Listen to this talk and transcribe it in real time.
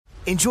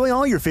Enjoy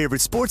all your favorite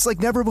sports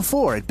like never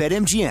before at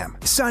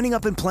BetMGM. Signing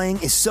up and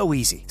playing is so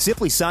easy.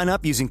 Simply sign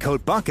up using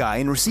code Buckeye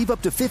and receive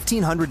up to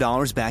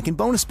 $1,500 back in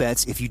bonus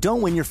bets if you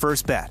don't win your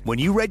first bet. When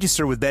you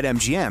register with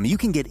BetMGM, you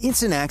can get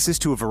instant access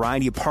to a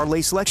variety of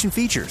parlay selection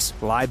features,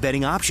 live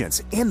betting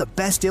options, and the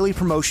best daily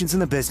promotions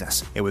in the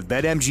business. And with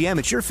BetMGM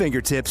at your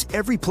fingertips,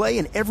 every play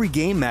and every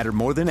game matter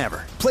more than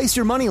ever. Place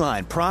your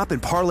moneyline, prop,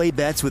 and parlay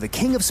bets with the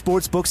king of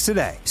sportsbooks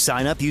today.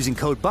 Sign up using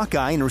code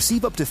Buckeye and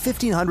receive up to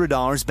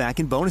 $1,500 back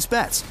in bonus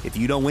bets if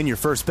you don't win your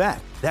first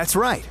bet. That's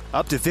right,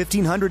 up to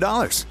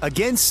 $1,500.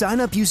 Again, sign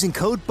up using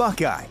code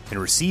Buckeye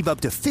and receive up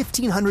to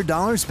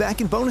 $1,500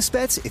 back in bonus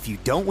bets if you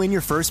don't win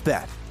your first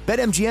bet.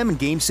 BetMGM and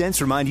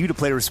GameSense remind you to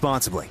play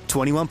responsibly.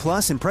 21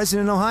 plus and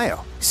present in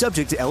Ohio.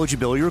 Subject to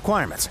eligibility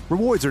requirements.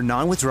 Rewards are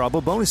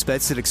non-withdrawable bonus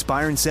bets that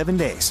expire in 7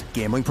 days.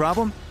 Gambling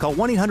problem? Call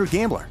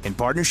 1-800-GAMBLER in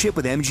partnership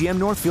with MGM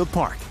Northfield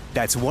Park.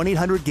 That's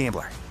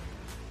 1-800-GAMBLER.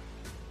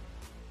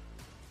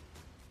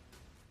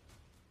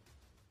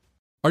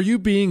 Are you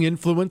being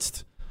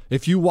influenced?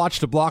 If you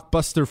watched a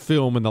blockbuster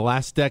film in the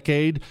last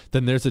decade,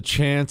 then there's a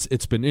chance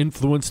it's been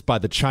influenced by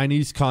the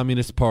Chinese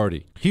Communist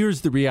Party.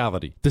 Here's the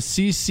reality. The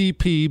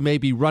CCP may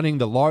be running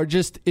the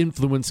largest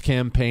influence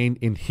campaign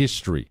in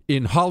history.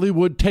 In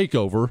Hollywood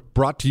Takeover,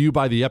 brought to you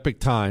by the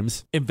Epic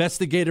Times,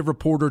 investigative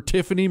reporter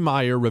Tiffany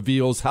Meyer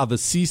reveals how the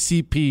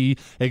CCP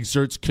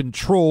exerts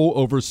control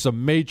over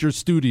some major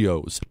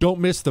studios.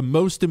 Don't miss the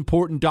most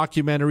important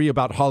documentary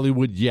about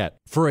Hollywood yet.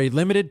 For a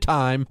limited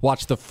time,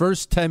 watch the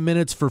first 10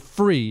 minutes for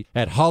free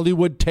at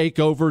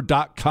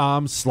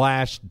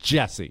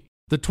HollywoodTakeover.com/Jesse.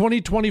 The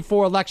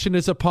 2024 election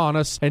is upon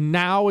us, and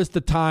now is the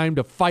time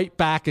to fight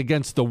back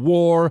against the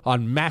war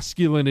on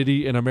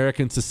masculinity in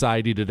American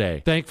society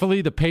today.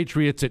 Thankfully, the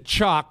patriots at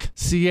CHOQ,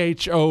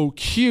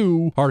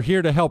 C-H-O-Q, are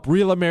here to help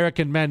real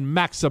American men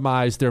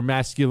maximize their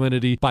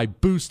masculinity by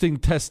boosting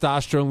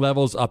testosterone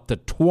levels up to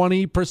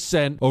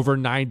 20% over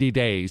 90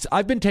 days.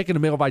 I've been taking a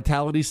male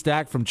vitality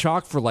stack from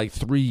CHOQ for like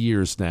 3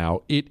 years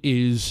now. It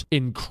is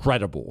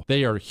incredible.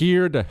 They are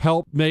here to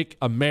help make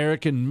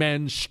American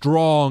men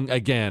strong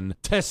again.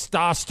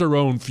 Testosterone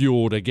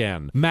fueled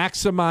again.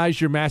 Maximize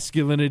your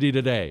masculinity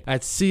today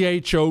at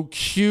CHOQ.com.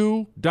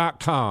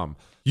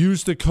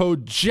 Use the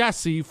code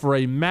Jesse for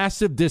a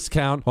massive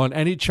discount on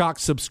any CHOQ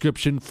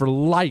subscription for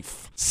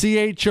life.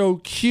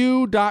 CHOQ.com,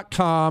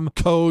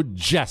 code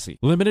Jesse.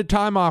 Limited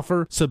time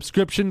offer.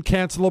 Subscription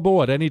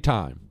cancelable at any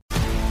time.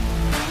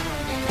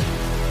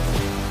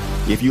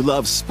 If you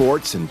love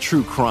sports and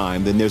true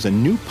crime, then there's a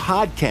new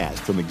podcast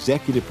from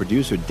executive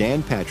producer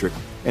Dan Patrick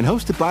and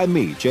hosted by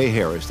me, Jay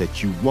Harris,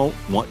 that you won't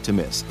want to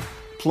miss.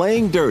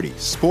 Playing Dirty: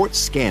 Sports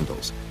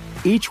Scandals.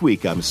 Each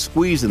week, I'm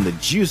squeezing the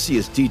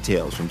juiciest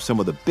details from some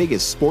of the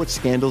biggest sports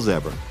scandals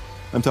ever.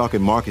 I'm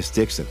talking Marcus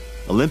Dixon,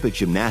 Olympic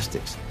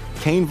gymnastics,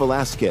 Cain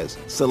Velasquez,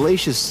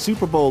 salacious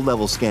Super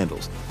Bowl-level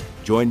scandals.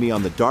 Join me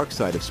on the dark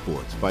side of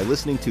sports by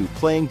listening to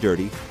Playing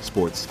Dirty: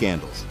 Sports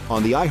Scandals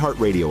on the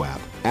iHeartRadio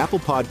app, Apple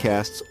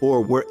Podcasts,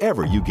 or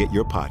wherever you get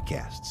your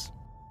podcasts.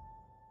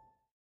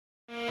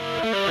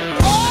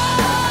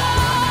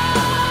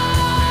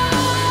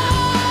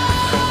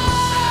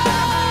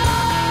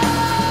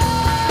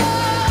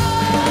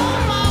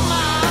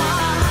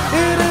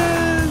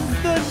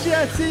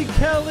 Jesse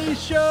Kelly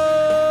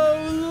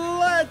Show.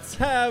 Let's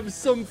have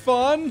some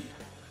fun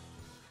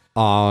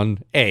on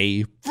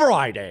a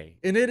Friday.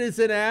 And it is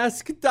an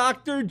Ask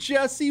Dr.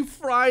 Jesse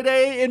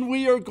Friday, and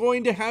we are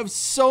going to have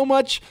so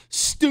much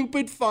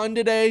stupid fun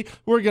today.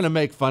 We're going to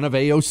make fun of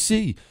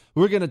AOC.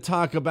 We're going to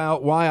talk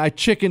about why I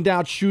chickened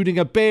out shooting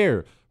a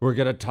bear. We're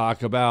going to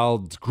talk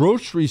about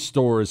grocery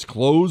stores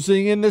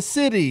closing in the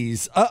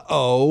cities.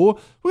 We're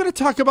going to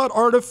talk about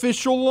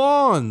artificial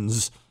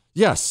lawns.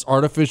 Yes,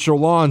 artificial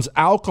lawns,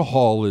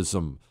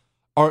 alcoholism.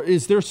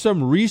 Is there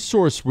some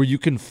resource where you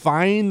can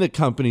find the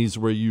companies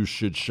where you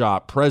should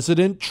shop?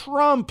 President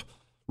Trump,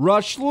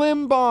 Rush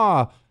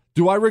Limbaugh.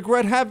 Do I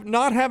regret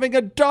not having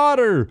a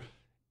daughter?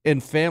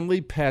 And family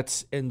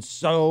pets and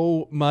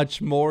so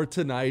much more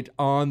tonight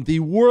on the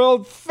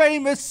world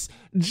famous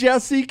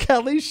Jesse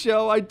Kelly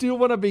Show. I do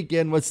want to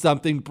begin with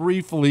something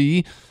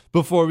briefly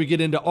before we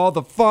get into all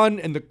the fun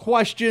and the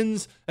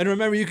questions. And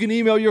remember, you can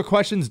email your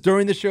questions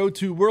during the show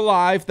to We're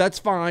Live. That's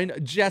fine.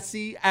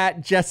 Jesse at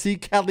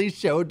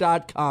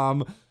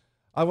jessekellyshow.com.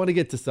 I want to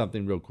get to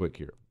something real quick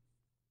here.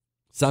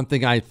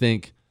 Something I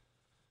think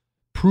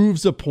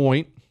proves a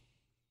point,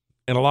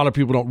 and a lot of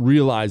people don't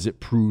realize it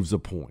proves a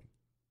point.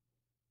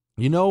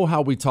 You know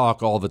how we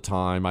talk all the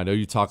time, I know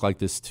you talk like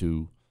this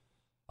too,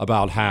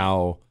 about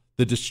how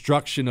the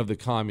destruction of the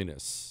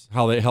communists,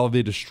 how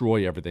they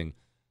destroy everything,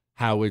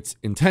 how it's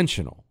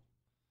intentional,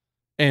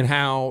 and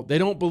how they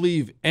don't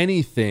believe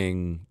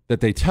anything that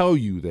they tell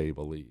you they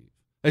believe,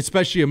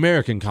 especially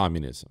American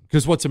communism.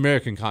 Because what's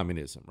American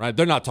communism, right?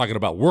 They're not talking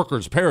about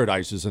workers'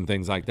 paradises and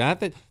things like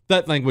that.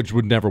 That language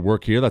would never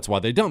work here. That's why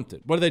they dumped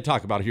it. What do they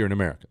talk about here in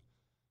America?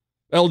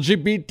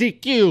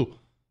 LGBTQ,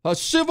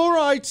 civil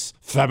rights,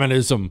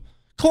 feminism,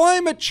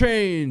 climate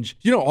change.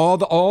 You know,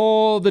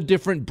 all the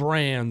different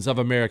brands of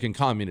American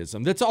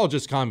communism. That's all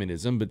just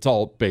communism, but it's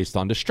all based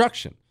on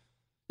destruction.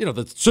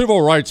 The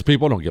civil rights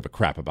people don't give a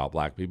crap about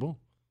black people.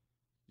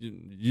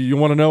 You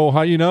want to know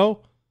how you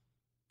know?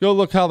 Go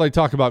look how they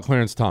talk about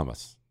Clarence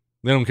Thomas.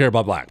 They don't care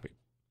about black people.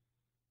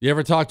 You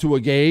ever talk to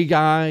a gay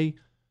guy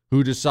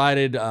who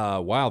decided,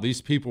 wow,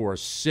 these people are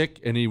sick,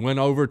 and he went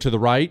over to the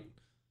right?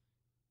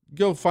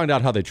 Go find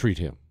out how they treat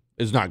him.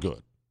 It's not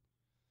good.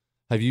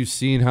 Have you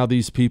seen how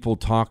these people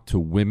talk to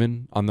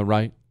women on the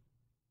right?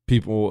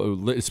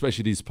 People,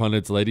 especially these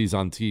pundits, ladies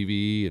on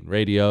TV and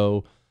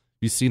radio.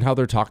 You seen how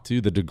they're talked to,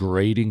 the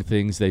degrading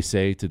things they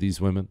say to these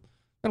women?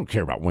 They don't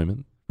care about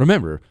women.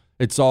 Remember,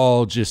 it's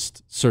all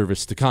just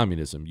service to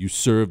communism. You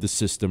serve the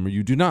system or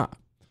you do not.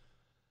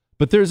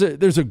 But there's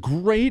a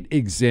great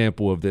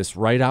example of this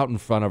right out in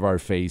front of our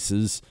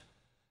faces,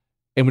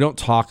 and we don't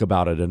talk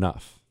about it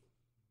enough.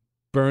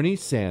 Bernie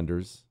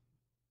Sanders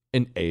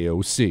and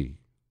AOC.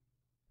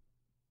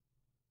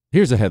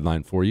 Here's a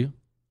headline for you.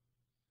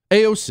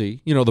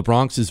 AOC, the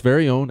Bronx's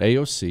very own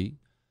AOC,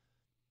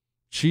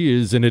 she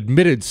is an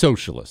admitted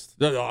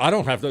socialist. I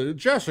don't have to,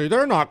 Jesse,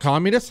 they're not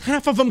communists.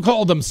 Half of them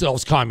call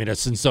themselves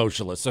communists and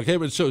socialists, okay?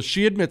 But so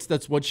she admits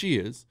that's what she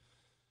is.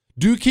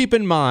 Do keep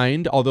in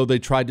mind, although they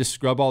tried to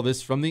scrub all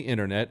this from the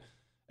internet,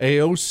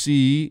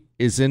 AOC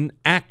is an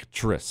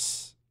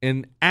actress.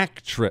 An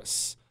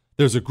actress.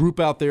 There's a group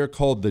out there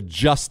called the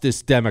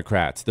Justice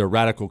Democrats. They're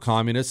radical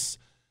communists.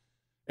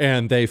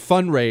 And they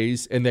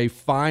fundraise and they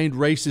find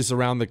races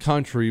around the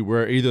country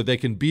where either they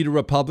can beat a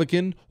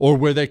Republican or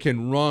where they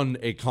can run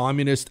a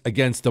communist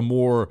against a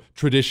more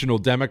traditional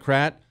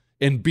Democrat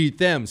and beat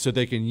them so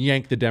they can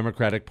yank the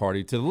Democratic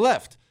Party to the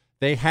left.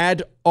 They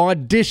had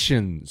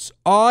auditions.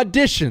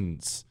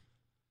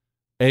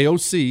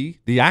 AOC,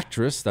 the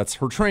actress, that's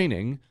her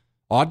training,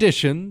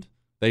 auditioned.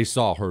 They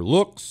saw her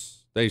looks.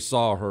 They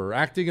saw her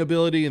acting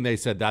ability, and they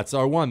said, that's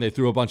our one. They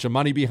threw a bunch of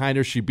money behind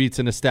her. She beats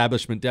an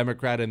establishment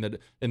Democrat in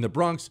the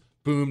Bronx.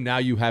 Boom, now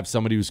you have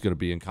somebody who's going to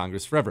be in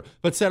Congress forever.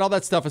 But set all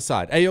that stuff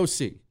aside.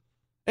 AOC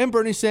and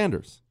Bernie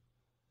Sanders,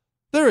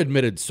 they're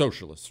admitted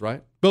socialists,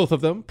 right? Both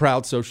of them,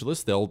 proud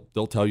socialists.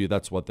 They'll tell you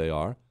that's what they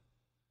are.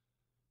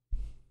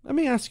 Let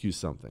me ask you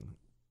something.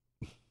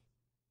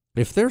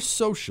 If they're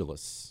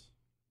socialists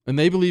and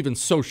they believe in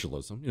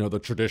socialism, the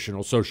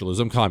traditional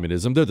socialism,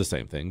 communism, they're the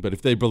same thing. But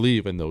if they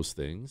believe in those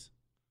things,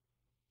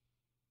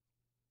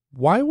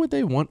 why would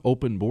they want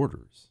open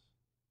borders?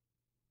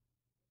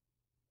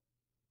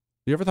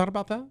 You ever thought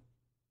about that?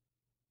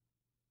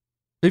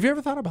 Have you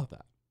ever thought about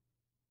that?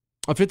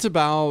 If it's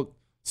about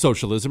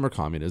socialism or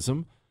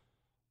communism,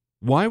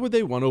 why would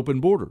they want open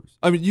borders?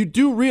 I mean, you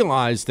do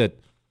realize that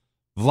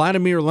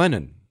Vladimir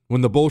Lenin,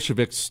 when the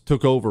Bolsheviks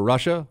took over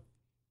Russia,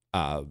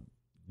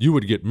 you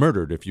would get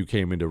murdered if you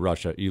came into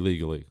Russia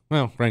illegally.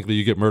 Well, frankly,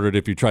 you get murdered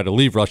if you try to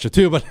leave Russia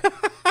too, but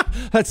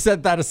let's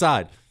set that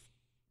aside.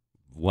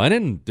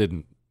 Lenin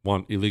didn't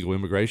want illegal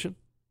immigration.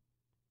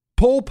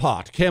 Pol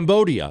Pot,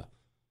 Cambodia.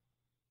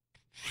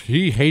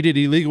 He hated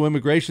illegal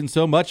immigration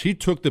so much, he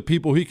took the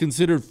people he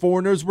considered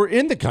foreigners were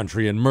in the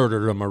country and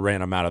murdered them or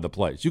ran them out of the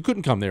place. You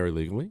couldn't come there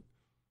illegally.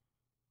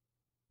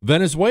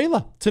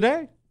 Venezuela,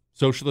 today,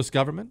 socialist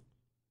government.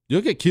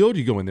 You'll get killed,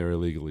 you go in there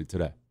illegally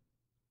today.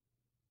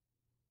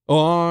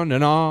 On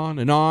and on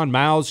and on.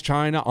 Mao's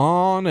China,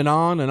 on and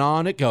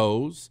on it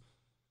goes.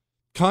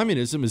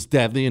 Communism, as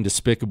deadly and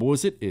despicable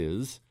as it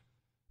is,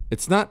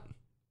 it's not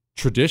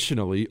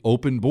traditionally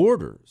open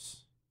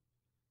borders.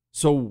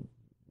 So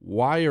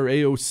why are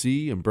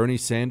AOC and Bernie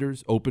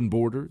Sanders open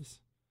borders?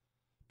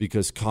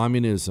 Because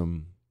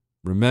communism,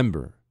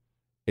 remember,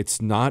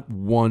 it's not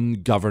one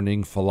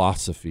governing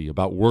philosophy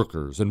about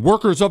workers and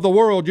workers of the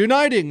world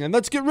uniting and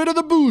let's get rid of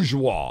the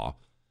bourgeois.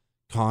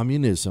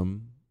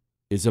 Communism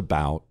is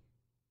about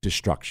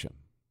destruction.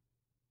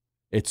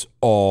 It's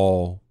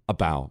all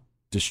about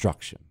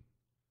destruction.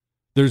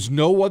 There's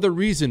no other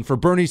reason for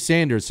Bernie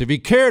Sanders, if he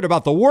cared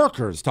about the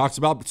workers, talks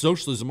about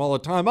socialism all the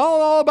time,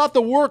 all about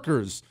the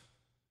workers.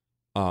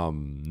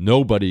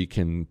 Nobody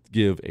can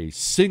give a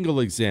single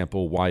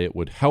example why it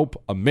would help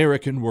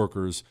American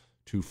workers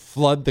to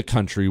flood the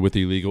country with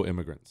illegal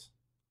immigrants.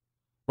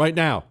 Right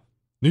now,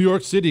 New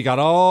York City got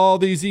all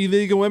these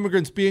illegal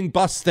immigrants being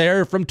bused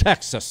there from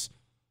Texas.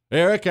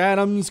 Eric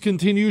Adams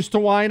continues to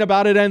whine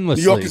about it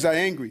endlessly. New Yorkers are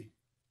angry.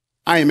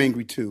 I am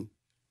angry too.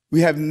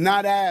 We have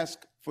not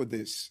asked for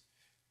this.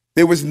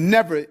 There was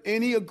never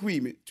any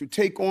agreement to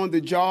take on the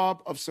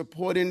job of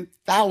supporting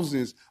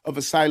thousands of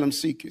asylum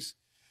seekers.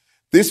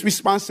 This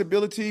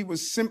responsibility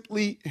was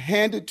simply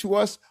handed to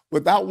us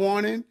without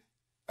warning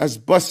as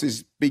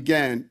buses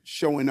began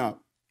showing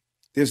up.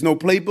 There's no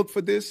playbook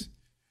for this,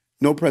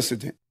 no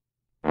precedent.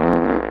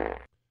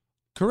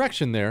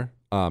 Correction there,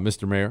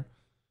 Mr. Mayor.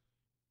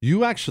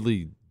 You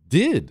actually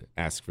did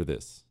ask for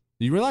this.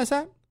 Do you realize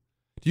that?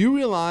 Do you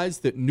realize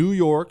that New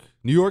York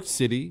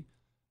City,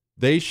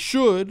 they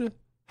should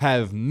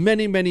have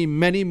many, many,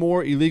 many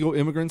more illegal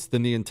immigrants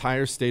than the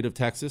entire state of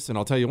Texas? And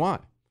I'll tell you why.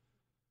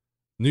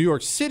 New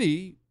York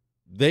City,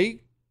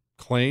 they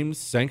claimed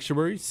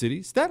sanctuary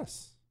city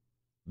status.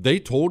 They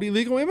told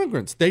illegal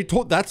immigrants.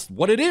 That's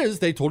what it is.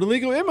 They told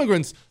illegal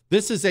immigrants,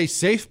 this is a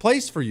safe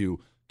place for you.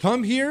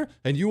 Come here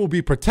and you will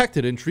be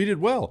protected and treated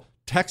well.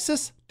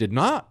 Texas did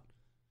not.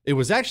 It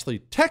was actually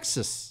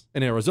Texas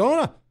and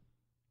Arizona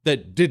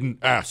that didn't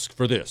ask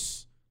for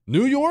this.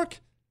 New York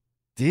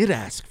did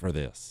ask for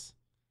this.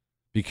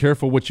 Be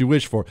careful what you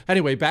wish for.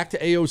 Anyway, back to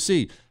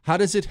AOC. How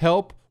does it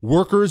help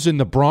workers in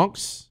the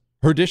Bronx,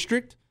 her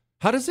district?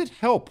 How does it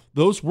help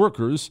those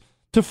workers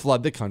to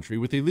flood the country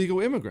with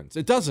illegal immigrants?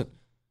 It doesn't.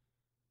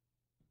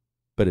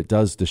 But it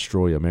does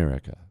destroy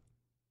America.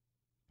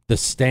 The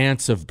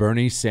stance of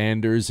Bernie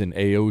Sanders and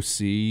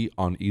AOC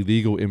on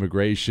illegal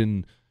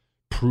immigration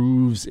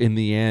proves in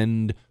the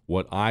end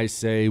what I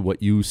say,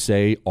 what you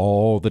say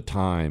all the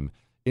time.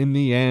 In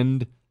the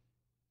end,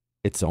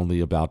 it's only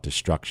about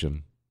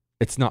destruction.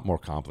 It's not more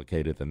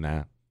complicated than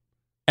that.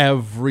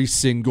 Every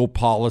single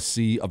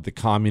policy of the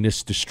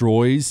communists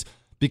destroys,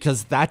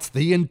 because that's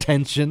the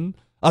intention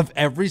of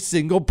every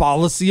single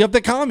policy of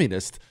the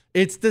communist.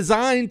 It's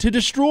designed to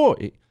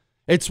destroy.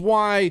 It's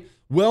why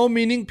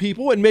well-meaning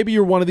people, and maybe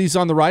you're one of these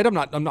on the right, I'm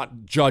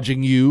not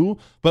judging you,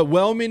 but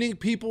well-meaning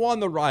people on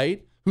the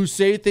right who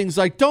say things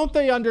like, don't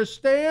they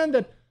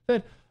understand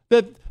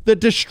that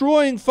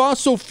destroying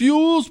fossil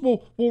fuels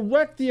will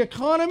wreck the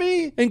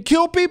economy and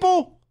kill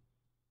people?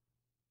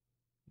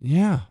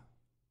 Yeah,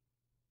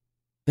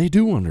 they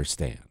do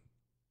understand.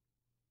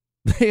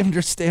 They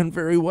understand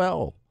very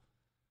well.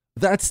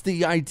 That's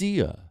the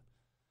idea.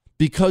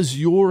 Because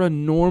you're a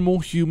normal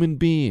human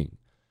being,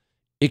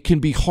 it can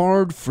be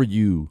hard for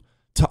you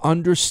to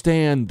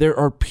understand there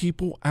are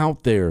people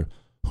out there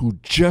who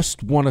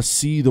just want to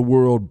see the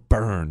world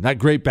burn. That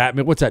great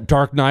Batman, what's that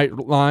Dark Knight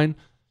line?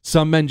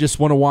 Some men just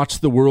want to watch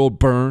the world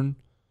burn.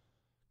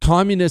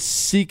 Communists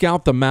seek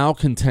out the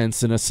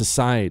malcontents in a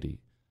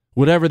society,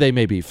 whatever they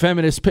may be.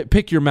 Feminists,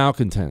 pick your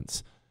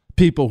malcontents.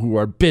 People who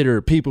are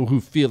bitter, people who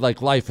feel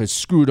like life has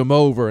screwed them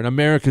over and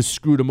America's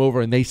screwed them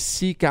over, and they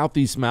seek out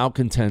these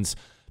malcontents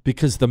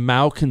because the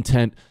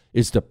malcontent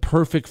is the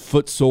perfect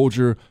foot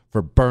soldier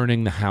for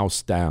burning the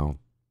house down.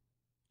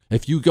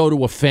 If you go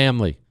to a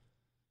family,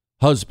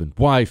 husband,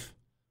 wife,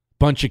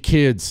 bunch of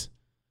kids,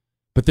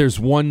 but there's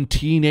one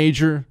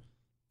teenager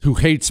who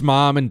hates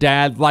mom and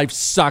dad, life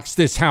sucks,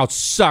 this house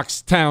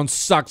sucks, town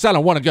sucks, I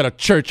don't want to go to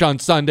church on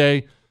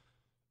Sunday.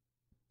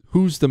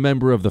 Who's the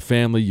member of the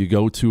family you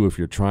go to if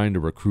you're trying to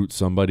recruit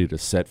somebody to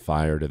set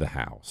fire to the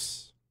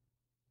house?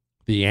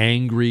 The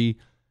angry,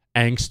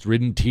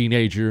 angst-ridden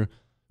teenager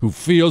who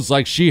feels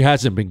like she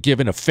hasn't been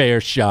given a fair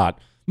shot.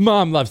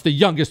 Mom loves the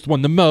youngest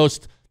one the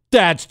most.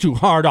 Dad's too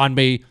hard on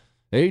me.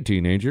 Hey,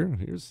 teenager,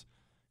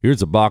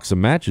 here's a box of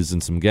matches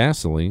and some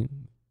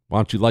gasoline. Why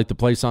don't you light the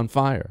place on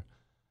fire?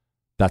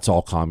 That's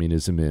all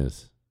communism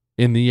is.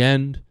 In the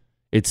end,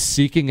 it's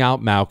seeking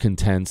out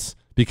malcontents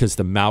because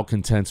the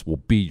malcontents will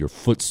be your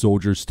foot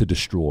soldiers to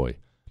destroy.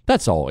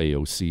 That's all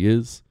AOC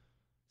is.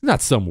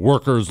 Not some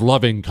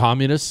workers-loving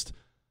communist.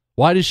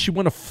 Why does she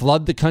want to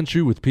flood the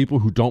country with people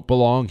who don't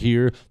belong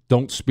here,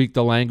 don't speak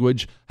the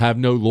language, have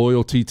no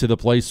loyalty to the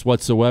place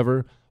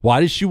whatsoever?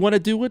 Why does she want to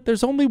do it?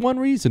 There's only one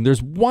reason.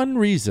 There's one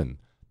reason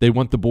they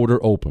want the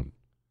border open.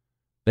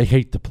 They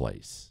hate the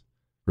place.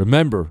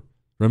 Remember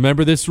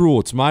this rule.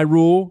 It's my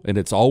rule, and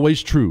it's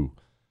always true.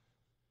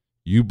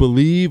 You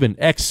believe in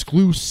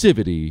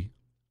exclusivity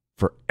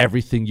for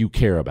everything you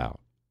care about.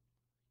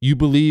 You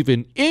believe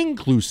in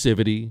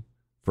inclusivity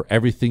for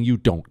everything you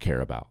don't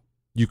care about.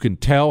 You can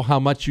tell how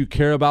much you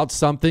care about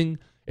something.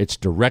 It's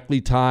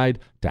directly tied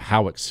to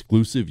how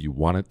exclusive you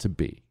want it to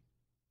be.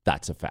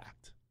 That's a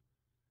fact.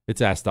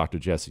 It's Ask Dr.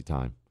 Jesse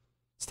time.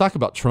 Let's talk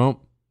about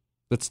Trump.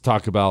 Let's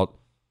talk about,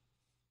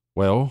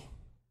 well,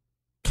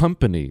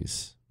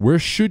 companies. Where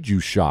should you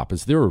shop?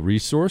 Is there a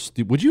resource?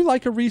 Would you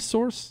like a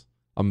resource?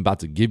 I'm about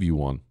to give you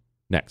one.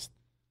 Next.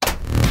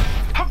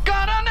 I've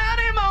got an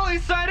animal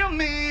inside of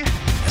me.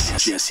 This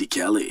is Jesse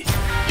Kelly.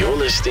 You're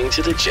listening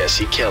to The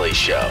Jesse Kelly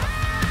Show.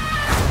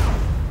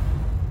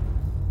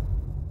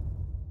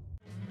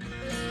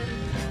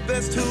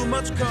 There's too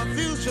much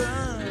confusion.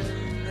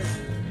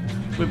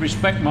 With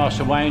respect,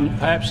 Master Wayne,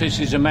 perhaps this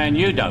is a man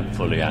you don't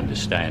fully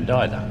understand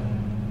either.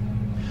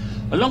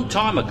 A long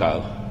time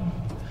ago,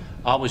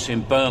 I was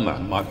in Burma.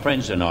 My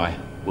friends and I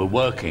were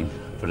working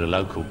for the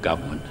local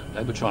government.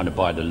 They were trying to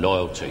buy the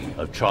loyalty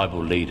of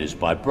tribal leaders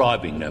by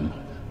bribing them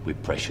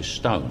with precious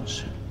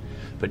stones.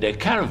 But their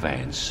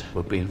caravans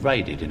were being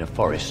raided in a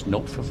forest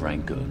north of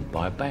Rangoon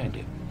by a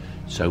bandit.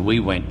 So we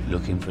went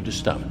looking for the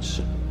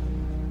stones.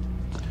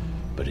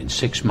 But in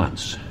 6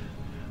 months,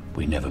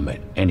 we never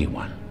met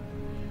anyone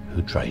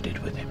who traded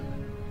with him.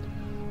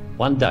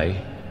 One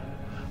day,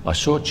 I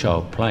saw a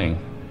child playing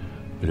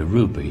with a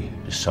ruby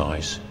the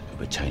size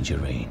of a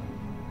tangerine.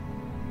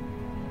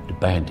 The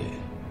bandit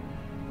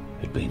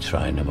had been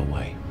throwing them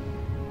away.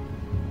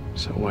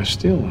 So why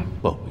steal them?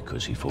 Well,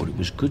 because he thought it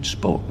was good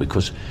sport.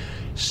 Because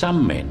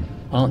some men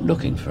aren't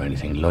looking for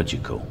anything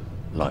logical,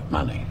 like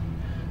money.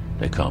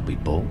 They can't be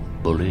bought,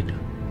 bullied,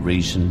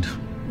 reasoned,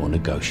 or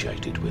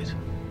negotiated with.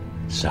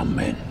 Some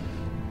men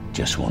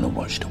just want to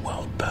watch the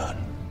world burn.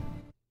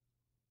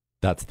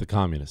 That's the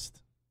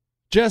communist.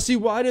 Jesse,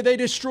 why do they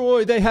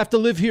destroy? They have to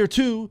live here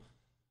too.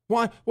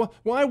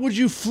 Why would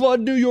you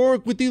flood New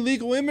York with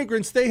illegal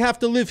immigrants? They have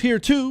to live here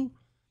too.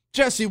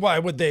 Jesse, why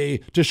would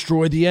they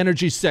destroy the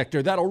energy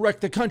sector? That'll wreck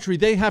the country.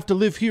 They have to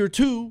live here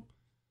too.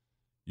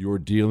 You're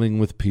dealing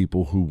with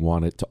people who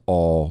want it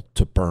all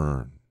to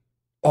burn.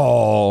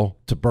 All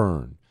to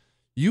burn.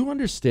 You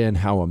understand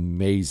how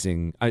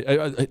amazing,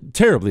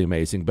 terribly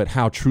amazing, but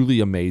how truly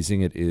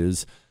amazing it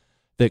is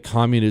that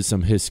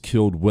communism has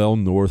killed well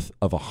north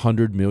of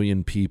 100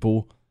 million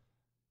people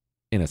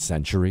in a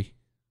century?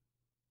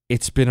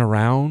 It's been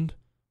around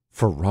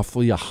for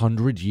roughly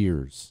 100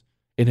 years,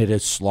 and it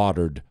has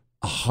slaughtered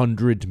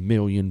 100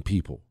 million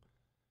people.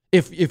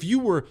 If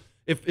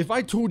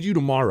I told you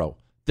tomorrow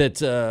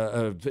that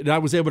I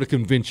was able to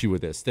convince you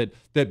of this,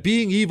 that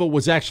being evil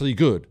was actually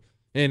good,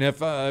 and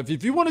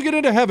if you want to get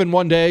into heaven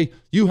one day,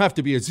 you have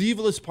to be as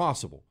evil as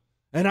possible.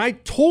 And I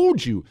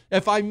told you,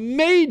 if I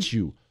made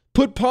you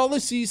put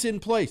policies in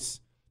place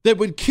that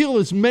would kill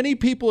as many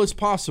people as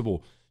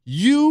possible,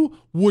 you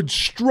would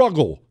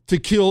struggle to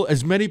kill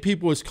as many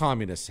people as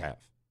communists have.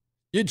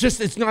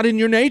 It's not in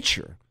your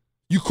nature.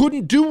 You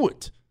couldn't do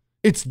it.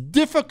 It's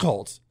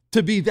difficult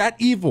to be that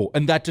evil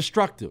and that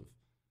destructive.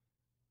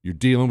 You're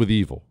dealing with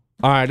evil.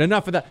 All right,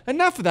 enough of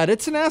that.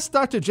 It's an Ask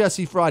Dr.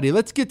 Jesse Friday.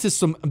 Let's get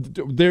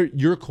to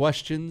your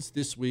questions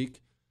this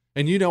week.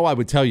 And you know I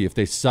would tell you if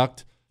they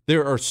sucked.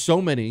 There are so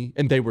many,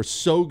 and they were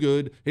so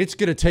good. It's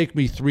going to take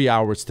me 3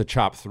 hours to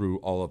chop through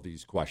all of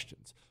these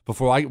questions.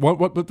 Hold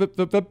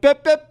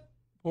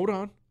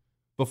on.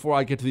 Before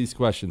I get to these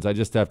questions, I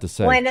just have to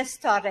say. Buenas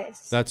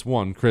tardes. That's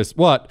one, Chris.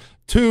 What?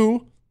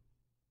 2.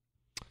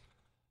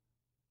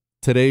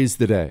 Today's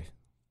the day.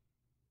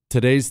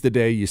 Today's the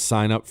day you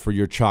sign up for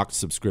your Chalk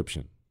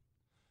subscription.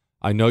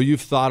 I know you've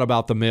thought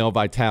about the male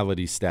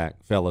vitality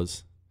stack,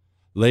 fellas.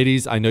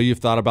 Ladies, I know you've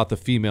thought about the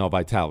female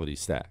vitality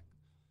stack.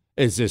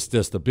 Is this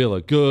just a bill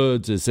of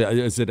goods? Is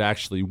it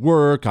actually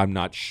work? I'm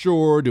not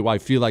sure. Do I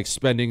feel like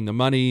spending the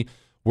money?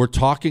 We're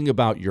talking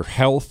about your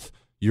health,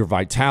 your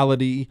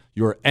vitality,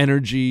 your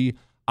energy.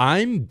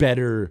 I'm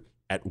better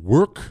at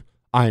work.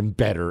 I'm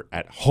better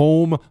at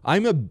home.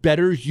 I'm a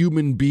better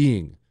human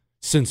being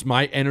since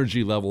my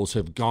energy levels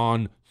have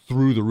gone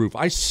through the roof.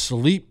 I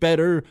sleep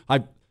better.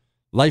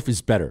 Life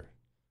is better.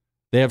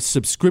 They have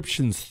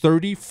subscriptions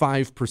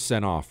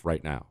 35% off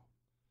right now.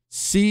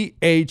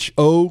 CHOQ.com,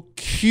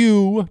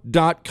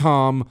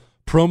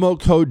 promo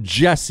code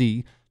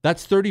Jesse.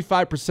 That's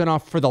 35%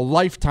 off for the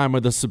lifetime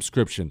of the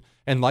subscription.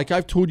 And like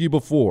I've told you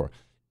before,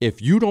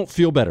 if you don't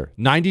feel better,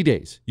 90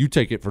 days, you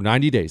take it for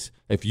 90 days.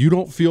 If you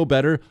don't feel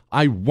better,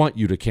 I want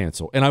you to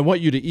cancel. And I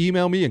want you to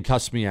email me and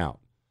cuss me out.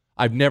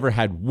 I've never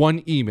had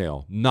one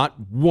email, not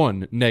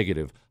one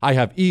negative. I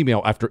have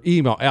email after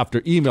email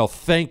after email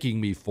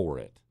thanking me for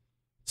it.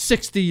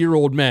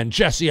 60-year-old men,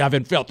 Jesse, I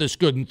haven't felt this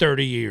good in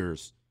 30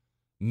 years.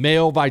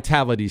 Male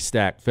vitality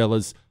stack,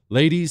 fellas.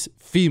 Ladies,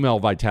 female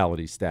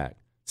vitality stack.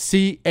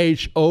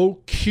 CHOQ.com,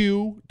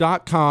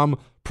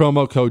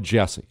 promo code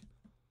Jesse.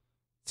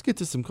 Let's get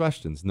to some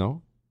questions,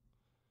 no?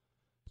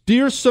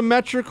 Dear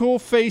Symmetrical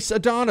Face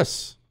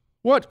Adonis.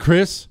 What,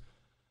 Chris?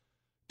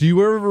 Do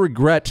you ever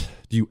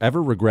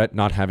regret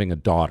not having a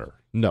daughter?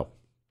 No,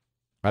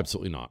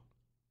 absolutely not.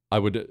 I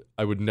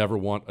would never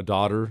want a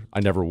daughter. I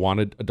never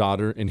wanted a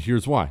daughter, and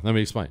here's why. Let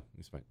me explain.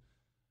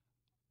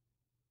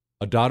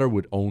 A daughter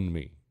would own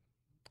me.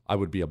 I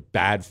would be a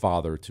bad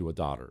father to a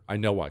daughter. I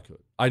know I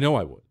could. I know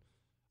I would.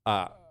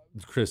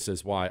 Chris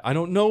says why. I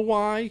don't know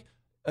why.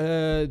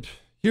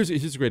 Here's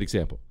a great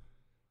example.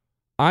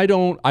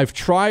 I've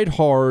tried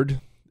hard.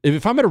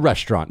 If I'm at a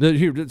restaurant,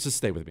 here, just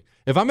stay with me.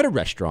 If I'm at a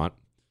restaurant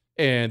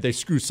and they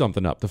screw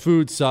something up, the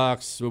food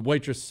sucks, the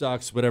waitress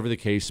sucks, whatever the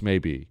case may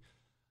be,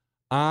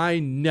 I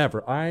never,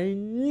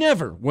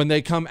 when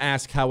they come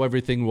ask how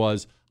everything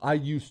was, I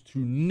used to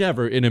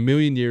never in a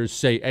million years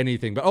say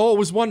anything, but it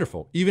was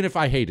wonderful, even if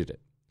I hated it.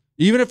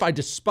 Even if I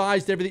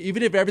despised everything,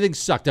 even if everything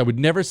sucked, I would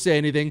never say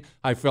anything.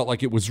 I felt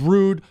like it was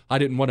rude. I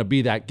didn't want to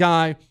be that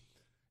guy.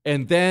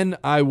 And then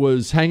I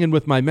was hanging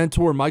with my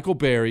mentor, Michael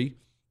Berry,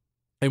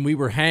 and we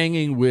were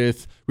having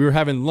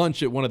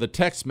lunch at one of the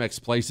Tex-Mex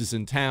places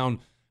in town,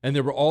 and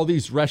there were all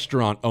these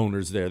restaurant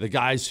owners there, the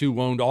guys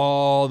who owned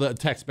all the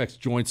Tex-Mex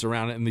joints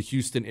around it in the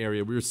Houston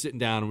area. We were sitting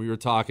down and we were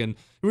talking.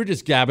 We were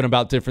just gabbing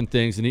about different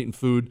things and eating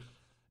food.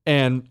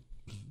 And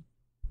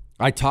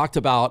I talked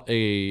about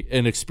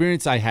an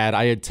experience I had.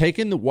 I had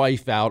taken the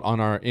wife out on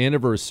our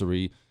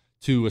anniversary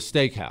to a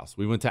steakhouse.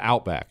 We went to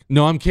Outback.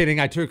 No, I'm kidding.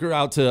 I took her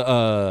out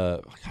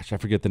to, I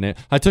forget the name.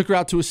 I took her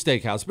out to a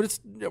steakhouse, but it's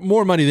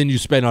more money than you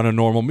spend on a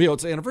normal meal.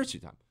 It's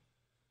anniversary time.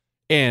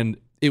 And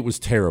it was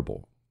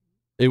terrible.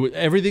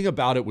 Everything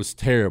about it was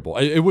terrible.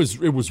 It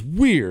was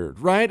weird,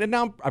 right? And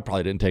now I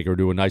probably didn't take her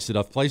to a nice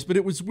enough place, but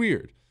it was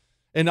weird.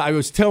 And I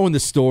was telling the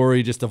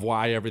story just of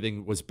why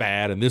everything was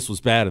bad, and this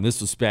was bad, and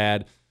this was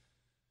bad.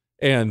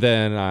 And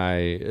then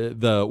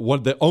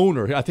the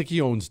owner, I think he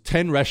owns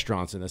 10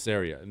 restaurants in this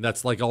area, and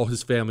that's like all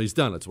his family's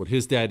done. That's what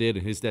his dad did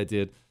and his dad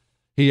did.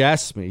 He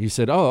asked me, he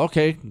said, "Oh,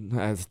 okay,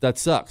 that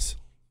sucks.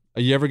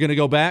 Are you ever going to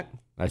go back?"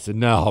 I said,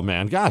 no,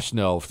 man. Gosh,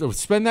 no.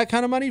 Spend that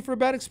kind of money for a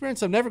bad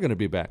experience? I'm never going to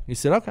be back. He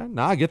said, okay,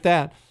 I get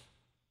that.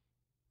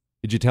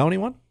 Did you tell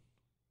anyone?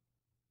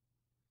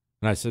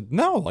 And I said,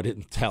 no, I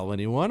didn't tell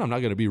anyone. I'm not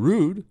going to be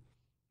rude.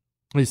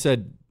 He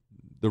said,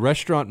 the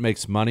restaurant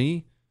makes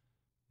money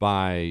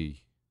by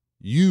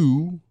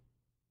you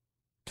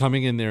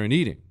coming in there and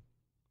eating.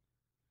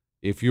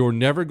 If you're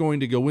never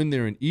going to go in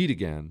there and eat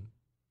again,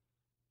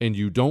 and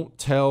you don't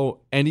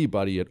tell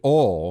anybody at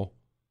all,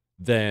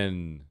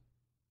 then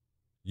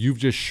you've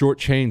just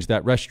shortchanged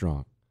that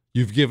restaurant.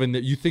 You've given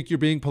that. You think you're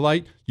being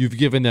polite? You've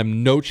given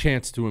them no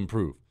chance to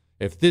improve.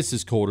 If this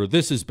is cold or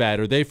this is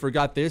bad or they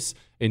forgot this,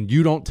 and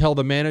you don't tell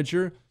the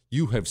manager,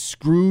 you have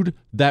screwed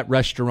that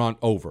restaurant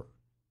over.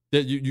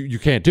 That you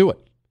can't do it.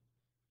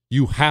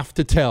 You have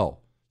to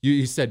tell.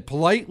 He said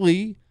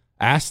politely,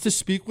 ask to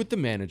speak with the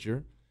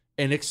manager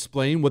and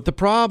explain what the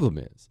problem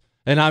is.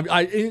 And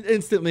I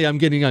instantly I'm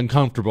getting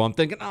uncomfortable. I'm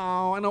thinking,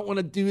 oh, I don't want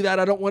to do that.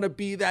 I don't want to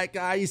be that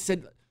guy. He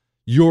said,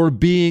 you're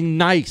being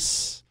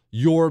nice.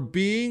 You're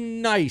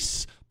being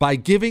nice by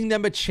giving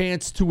them a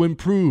chance to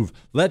improve.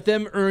 Let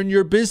them earn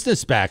your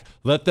business back.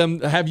 Let them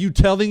have you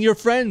telling your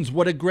friends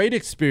what a great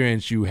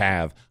experience you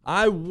have.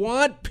 I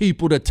want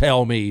people to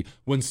tell me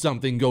when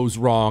something goes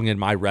wrong in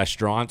my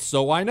restaurant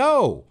so I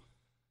know.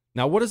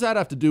 Now, what does that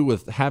have to do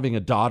with having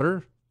a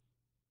daughter?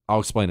 I'll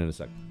explain in a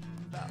second.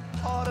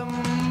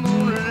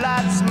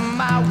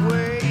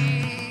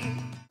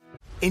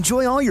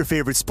 Enjoy all your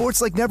favorite sports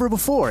like never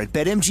before at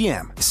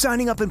BetMGM.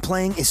 Signing up and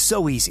playing is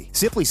so easy.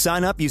 Simply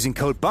sign up using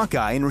code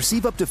Buckeye and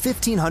receive up to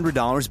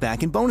 $1,500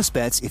 back in bonus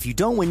bets if you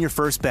don't win your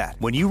first bet.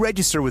 When you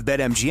register with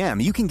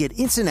BetMGM, you can get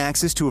instant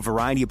access to a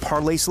variety of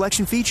parlay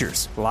selection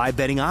features, live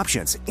betting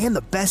options, and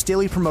the best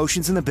daily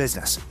promotions in the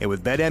business. And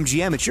with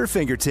BetMGM at your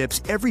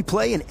fingertips, every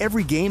play and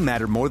every game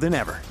matter more than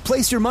ever.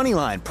 Place your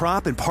moneyline,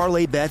 prop, and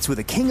parlay bets with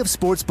the king of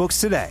sportsbooks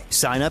today.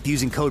 Sign up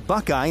using code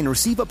Buckeye and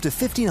receive up to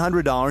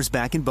 $1,500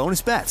 back in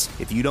bonus bets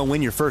if you don't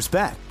win your first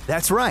bet.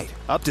 That's right,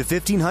 up to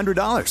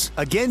 $1,500.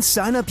 Again,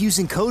 sign up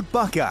using code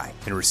Buckeye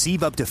and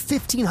receive up to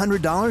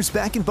 $1,500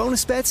 back in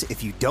bonus bets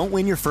if you don't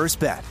win your first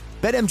bet.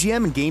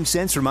 BetMGM and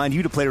GameSense remind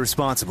you to play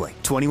responsibly.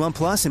 21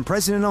 plus and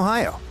present in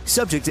Ohio.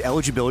 Subject to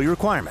eligibility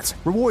requirements.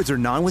 Rewards are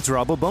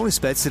non-withdrawable bonus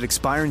bets that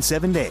expire in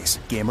 7 days.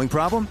 Gambling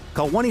problem?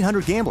 Call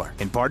 1-800-GAMBLER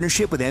in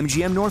partnership with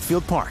MGM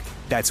Northfield Park.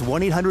 That's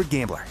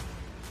 1-800-GAMBLER.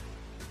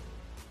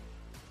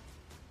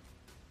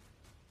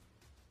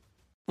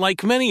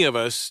 Like many of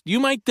us, you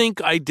might think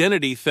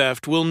identity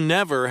theft will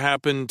never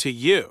happen to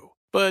you.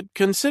 But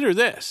consider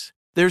this.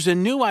 There's a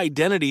new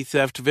identity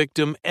theft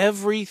victim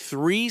every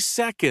 3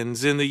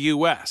 seconds in the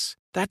U.S.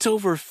 That's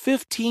over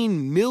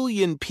 15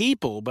 million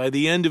people by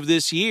the end of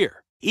this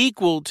year,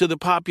 equal to the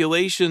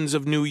populations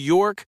of New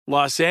York,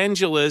 Los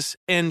Angeles,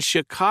 and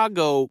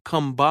Chicago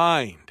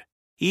combined.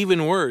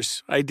 Even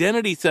worse,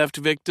 identity theft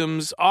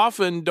victims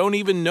often don't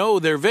even know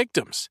they're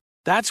victims.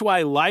 That's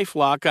why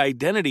LifeLock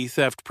Identity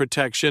Theft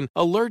Protection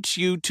alerts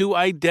you to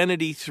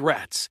identity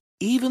threats,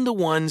 even the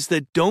ones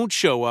that don't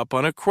show up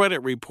on a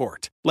credit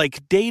report,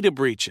 like data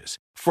breaches,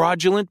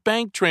 fraudulent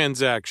bank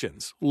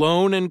transactions,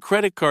 loan and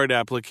credit card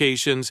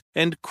applications,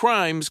 and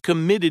crimes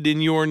committed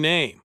in your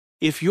name.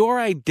 If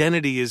your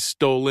identity is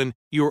stolen,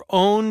 your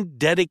own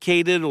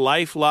dedicated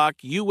LifeLock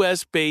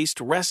U.S.-based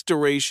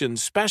restoration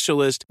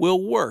specialist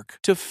will work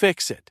to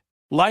fix it.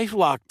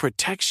 LifeLock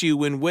protects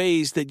you in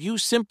ways that you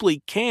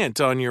simply can't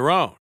on your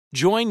own.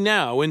 Join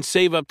now and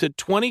save up to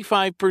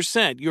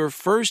 25% your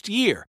first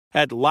year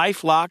at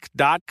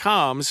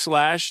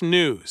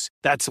LifeLock.com/news.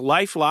 That's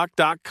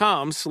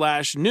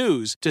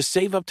LifeLock.com/news to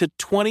save up to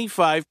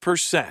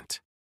 25%.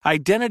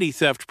 Identity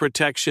theft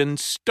protection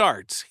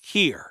starts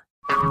here.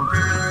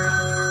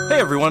 Hey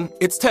everyone,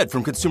 it's Ted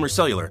from Consumer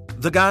Cellular,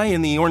 the guy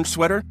in the orange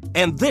sweater,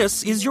 and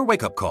this is your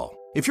wake-up call.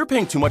 If you're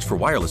paying too much for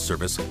wireless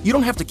service, you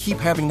don't have to keep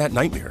having that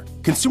nightmare.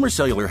 Consumer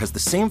Cellular has the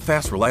same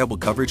fast, reliable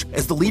coverage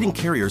as the leading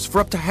carriers for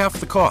up to half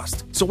the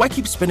cost. So why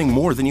keep spending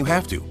more than you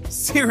have to?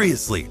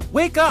 Seriously,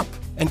 wake up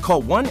and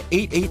call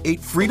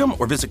 1-888-FREEDOM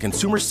or visit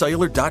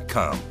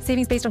consumercellular.com.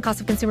 Savings based on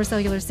cost of Consumer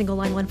Cellular single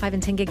line 1, 5,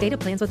 and 10 gig data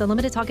plans with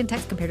unlimited talk and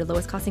text compared to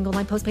lowest cost single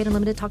line postpaid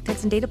unlimited talk,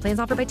 text, and data plans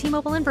offered by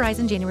T-Mobile and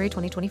Verizon January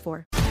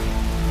 2024.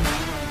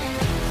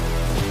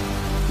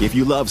 If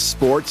you love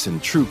sports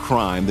and true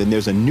crime, then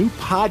there's a new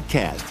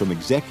podcast from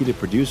executive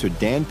producer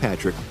Dan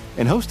Patrick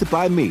and hosted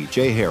by me,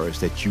 Jay Harris,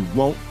 that you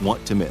won't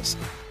want to miss.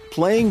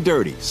 Playing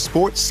Dirty: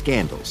 Sports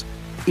Scandals.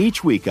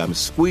 Each week, I'm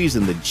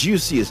squeezing the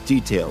juiciest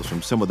details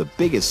from some of the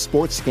biggest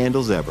sports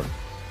scandals ever.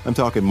 I'm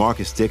talking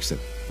Marcus Dixon,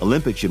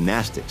 Olympic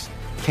gymnastics,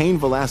 Cain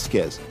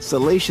Velasquez,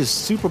 salacious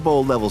Super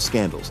Bowl-level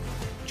scandals.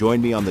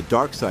 Join me on the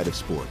dark side of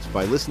sports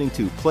by listening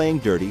to Playing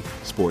Dirty: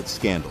 Sports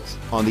Scandals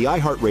on the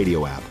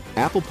iHeartRadio app,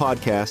 Apple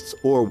Podcasts,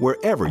 or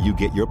wherever you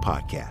get your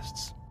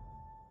podcasts.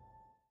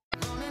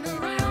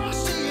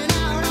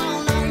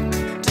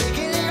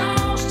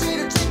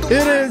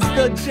 It is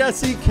the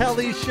Jesse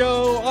Kelly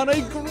Show on a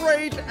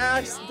great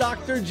Ask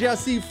Dr.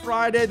 Jesse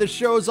Friday. The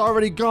show's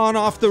already gone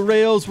off the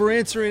rails. We're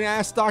answering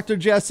Ask Dr.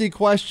 Jesse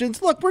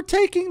questions. Look, we're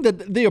taking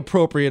the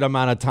appropriate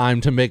amount of time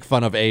to make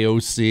fun of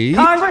AOC.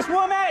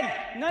 Congresswoman,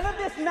 none of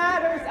this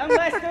matters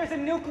unless there's a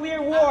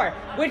nuclear war,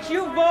 which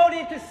you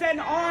voted to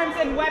send arms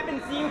and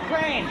weapons to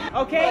Ukraine,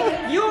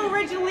 okay? You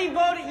originally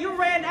voted, you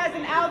ran as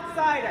an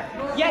outsider,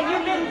 yet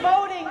you've been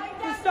voting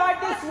to start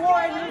this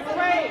war in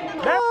Ukraine.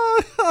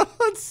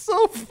 That's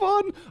so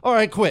fun. All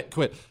right, quit.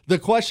 The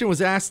question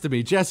was asked to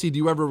me, Jesse, do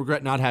you ever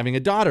regret not having a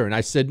daughter? And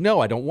I said,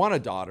 no, I don't want a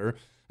daughter.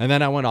 And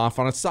then I went off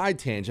on a side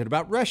tangent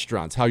about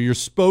restaurants, how you're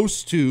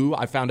supposed to,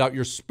 I found out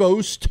you're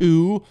supposed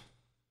to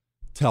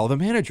tell the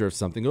manager if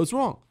something goes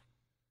wrong.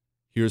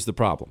 Here's the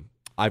problem.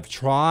 I've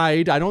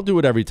tried, I don't do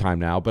it every time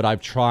now, but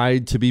I've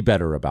tried to be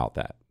better about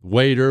that.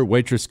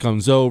 Waitress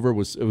comes over,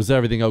 was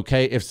everything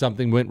okay? If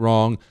something went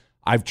wrong,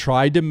 I've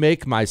tried to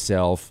make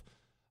myself,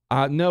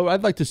 no,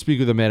 I'd like to speak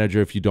with the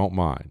manager if you don't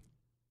mind.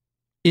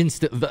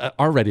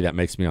 Already that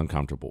makes me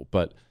uncomfortable,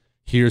 but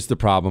here's the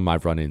problem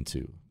I've run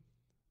into.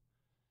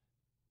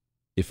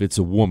 If it's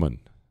a woman,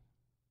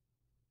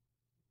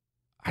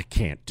 I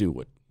can't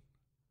do it.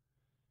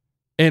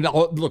 And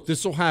look,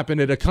 this will happen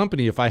at a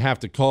company if I have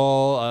to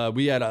call.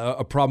 We had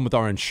a problem with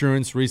our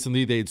insurance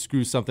recently. They'd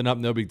screw something up,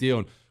 no big deal.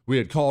 And we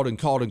had called and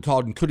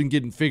couldn't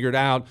get it figured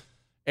out.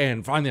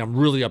 And finally, I'm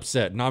really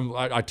upset. And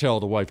I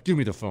tell the wife, give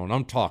me the phone.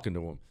 I'm talking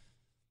to him.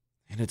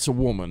 And it's a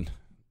woman.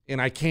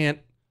 And I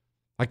can't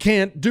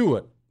do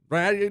it.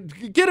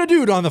 Right? Get a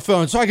dude on the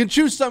phone so I can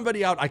choose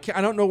somebody out.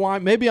 I don't know why.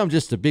 Maybe I'm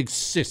just a big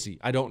sissy.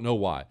 I don't know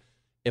why.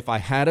 If I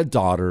had a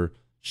daughter,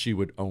 she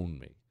would own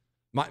me.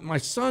 My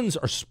sons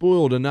are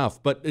spoiled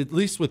enough, but at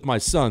least with my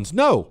sons,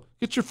 no.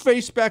 Get your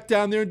face back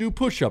down there and do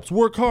push-ups.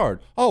 Work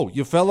hard. Oh,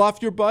 you fell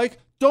off your bike?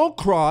 Don't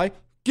cry.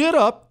 Get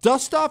up,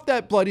 dust off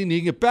that bloody knee,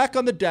 get back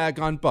on the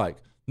daggone bike.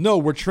 No,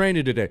 we're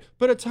training today.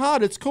 But it's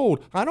hot, it's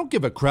cold. I don't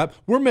give a crap.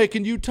 We're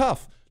making you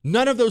tough.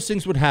 None of those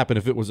things would happen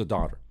if it was a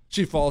daughter.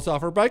 She falls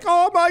off her bike.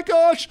 Oh, my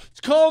gosh.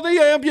 Call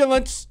the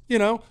ambulance.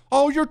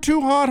 Oh, you're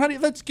too hot, honey.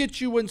 Let's get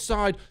you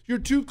inside. You're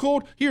too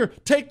cold. Here,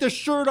 take the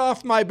shirt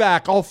off my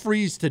back. I'll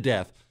freeze to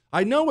death.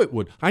 I know it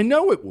would.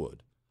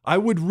 I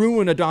would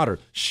ruin a daughter.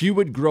 She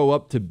would grow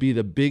up to be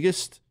the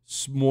biggest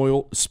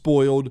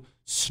spoiled,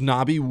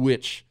 snobby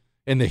witch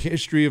in the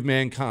history of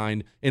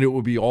mankind, and it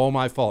would be all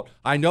my fault.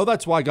 I know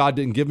that's why God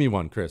didn't give me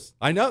one, Chris.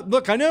 I know.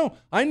 Look, I know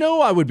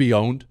I would be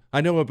owned.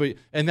 And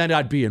then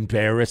I'd be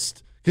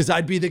embarrassed because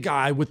I'd be the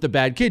guy with the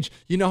bad kids.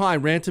 You know how I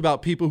rant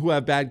about people who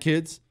have bad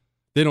kids?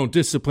 They don't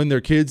discipline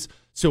their kids.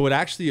 So it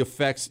actually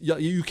affects,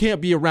 you can't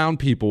be around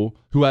people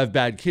who have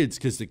bad kids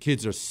because the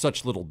kids are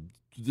such little,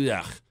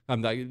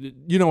 I'm not,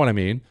 you know what I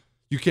mean?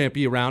 You can't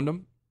be around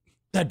them.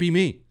 That'd be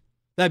me.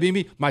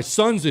 My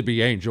sons would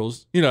be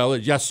angels.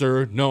 Yes,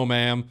 sir. No,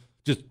 ma'am.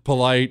 Just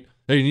polite.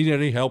 Hey, you need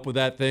any help with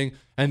that thing?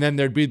 And then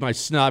there'd be my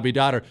snobby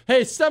daughter.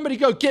 Hey, somebody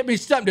go get me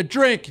something to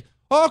drink.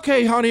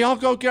 Okay, honey,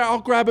 I'll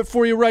grab it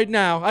for you right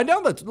now. I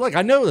know that's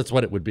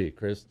what it would be,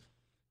 Chris.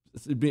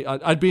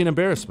 I'd be an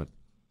embarrassment.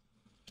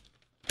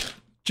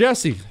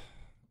 Jesse,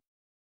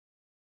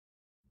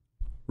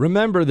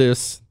 remember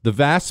this. The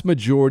vast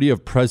majority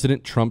of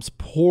President Trump's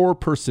poor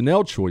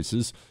personnel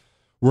choices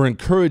were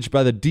encouraged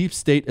by the deep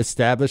state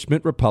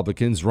establishment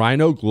Republicans,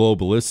 rhino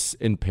globalists,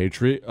 and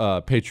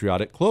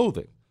patriotic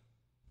clothing.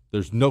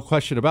 There's no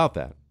question about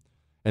that.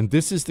 And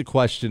this is the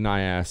question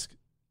I ask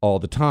all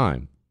the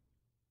time.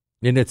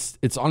 And it's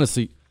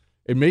honestly,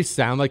 it may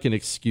sound like an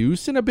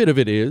excuse, and a bit of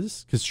it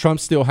is, because Trump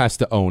still has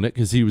to own it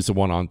because he was the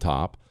one on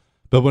top.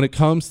 But when it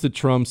comes to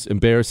Trump's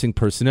embarrassing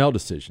personnel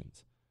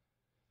decisions,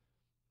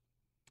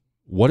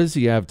 what does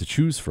he have to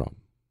choose from?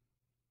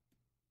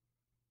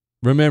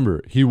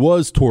 Remember, he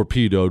was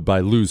torpedoed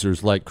by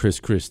losers like Chris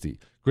Christie.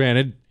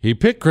 Granted, he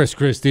picked Chris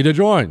Christie to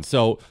join.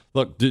 So,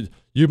 look,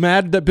 you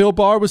mad that Bill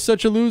Barr was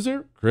such a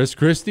loser? Chris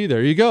Christie,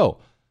 there you go.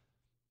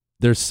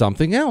 There's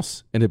something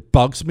else, and it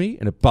bugs me,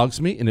 and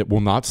it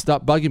will not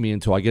stop bugging me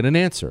until I get an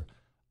answer.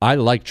 I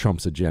like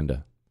Trump's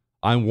agenda.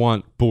 I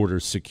want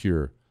borders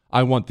secure.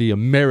 I want the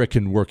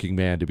American working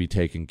man to be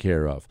taken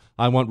care of.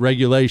 I want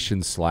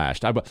regulations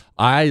slashed.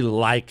 I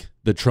like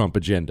the Trump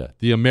agenda.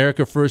 The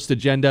America First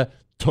agenda,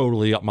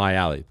 totally up my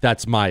alley.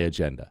 That's my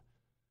agenda.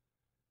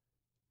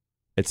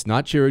 It's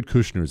not Jared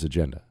Kushner's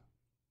agenda.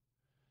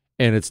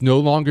 And it's no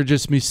longer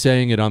just me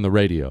saying it on the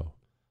radio.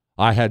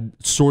 I had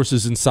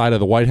sources inside of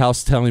the White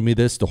House telling me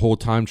this the whole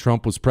time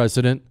Trump was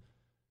president.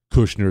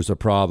 Kushner's a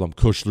problem.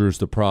 Kushner's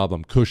the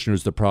problem.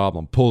 Kushner's the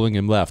problem. Pulling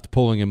him left,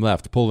 pulling him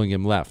left, pulling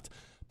him left.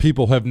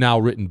 People have now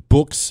written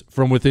books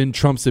from within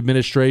Trump's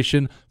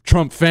administration.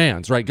 Trump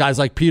fans, right? Guys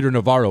like Peter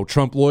Navarro,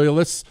 Trump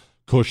loyalists.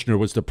 Kushner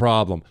was the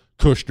problem.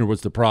 Kushner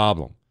was the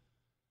problem.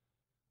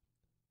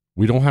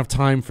 We don't have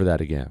time for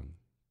that again.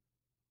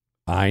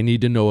 I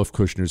need to know if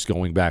Kushner's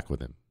going back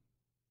with him.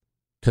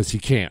 Because he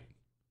can't.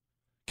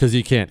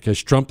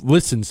 Because Trump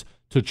listens.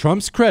 To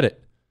Trump's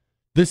credit,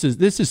 this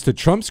is to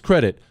Trump's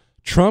credit.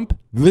 Trump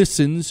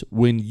listens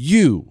when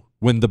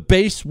the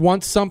base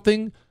wants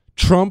something.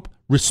 Trump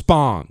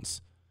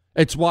responds.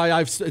 It's why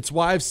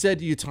I've said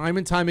to you time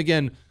and time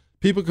again,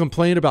 people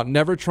complain about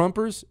never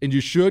Trumpers, and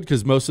you should,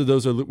 because most of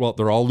those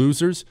they're all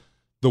losers.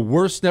 The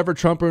worst never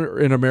Trumper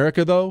in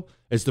America, though,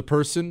 is the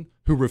person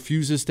who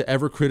refuses to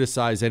ever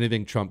criticize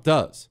anything Trump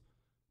does,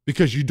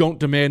 because you don't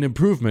demand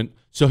improvement,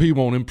 so he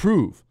won't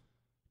improve.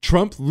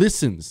 Trump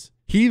listens.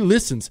 He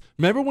listens.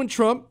 Remember when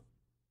Trump,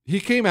 he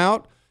came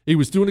out, he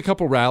was doing a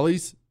couple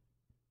rallies,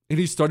 and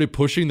he started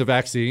pushing the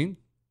vaccine,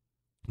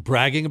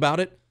 bragging about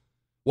it?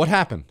 What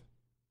happened?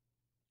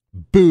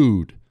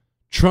 Booed.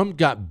 Trump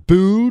got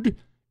booed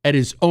at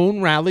his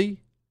own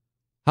rally.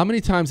 How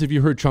many times have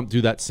you heard Trump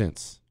do that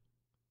since?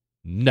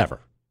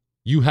 Never.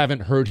 You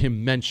haven't heard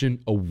him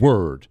mention a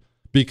word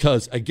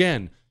because,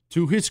 again,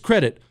 to his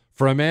credit,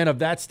 for a man of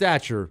that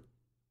stature,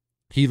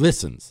 he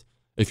listens.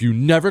 If you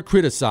never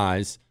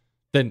criticize,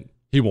 then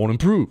he won't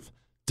improve.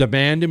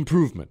 Demand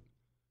improvement.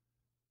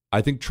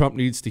 I think Trump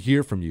needs to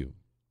hear from you.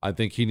 I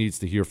think he needs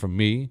to hear from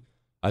me.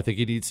 I think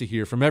he needs to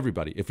hear from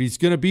everybody. If he's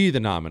going to be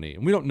the nominee,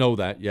 and we don't know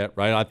that yet,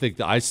 right? I think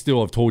that I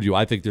still have told you,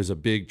 I think there's a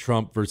big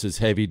Trump versus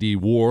Heavy D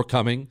war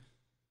coming.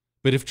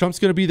 But if Trump's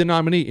going to be the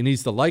nominee, and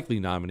he's the likely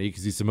nominee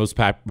because he's the most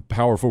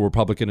powerful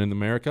Republican in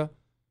America,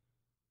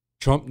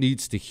 Trump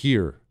needs to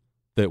hear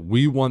that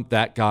we want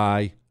that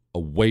guy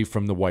away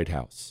from the White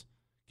House.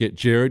 Get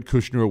Jared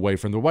Kushner away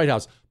from the White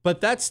House.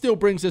 But that still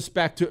brings us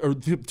back to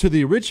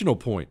the original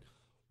point.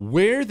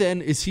 Where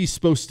then is he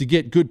supposed to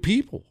get good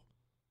people?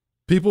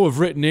 People have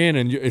written in,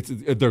 and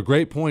they're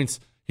great points.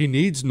 He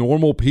needs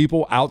normal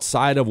people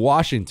outside of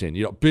Washington,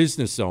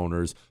 business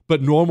owners,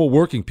 but normal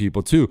working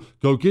people too.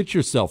 Go get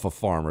yourself a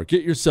farmer,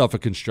 get yourself a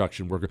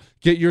construction worker,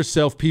 get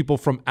yourself people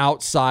from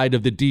outside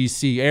of the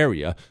D.C.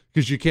 area,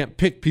 because you can't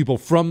pick people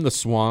from the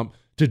swamp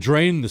to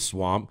drain the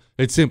swamp.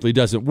 It simply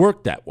doesn't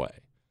work that way.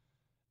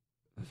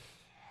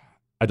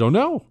 I don't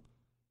know.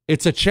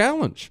 It's a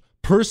challenge.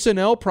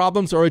 Personnel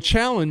problems are a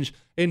challenge,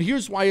 and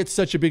here's why it's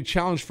such a big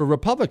challenge for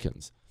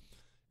Republicans.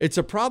 It's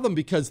a problem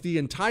because the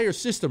entire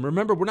system,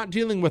 remember, we're not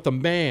dealing with a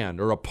man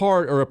or a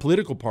part or a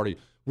political party.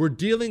 We're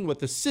dealing with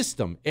the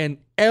system, and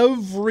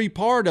every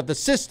part of the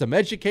system,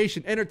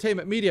 education,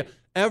 entertainment, media,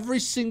 every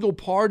single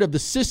part of the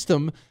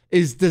system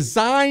is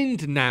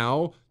designed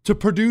now to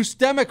produce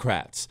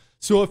Democrats.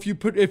 So if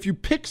you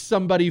pick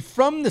somebody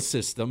from the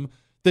system,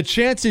 the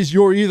chances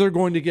you're either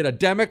going to get a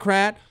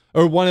Democrat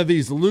or one of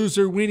these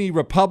loser weenie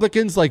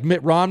Republicans like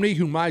Mitt Romney,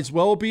 who might as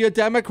well be a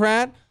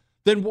Democrat,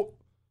 then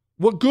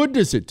what good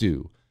does it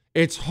do?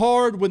 It's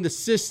hard when the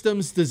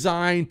system's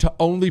designed to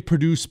only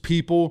produce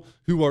people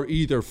who are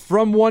either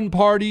from one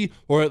party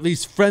or at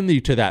least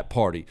friendly to that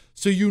party.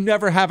 So you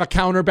never have a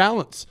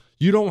counterbalance.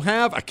 You don't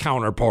have a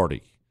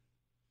counterparty.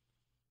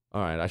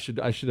 All right, I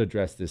should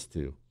address this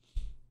too.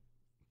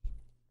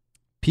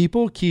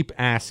 People keep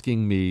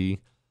asking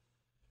me,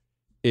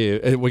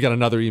 we got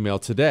another email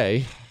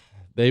today.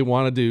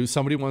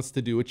 Somebody wants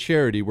to do a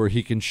charity where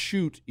he can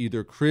shoot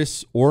either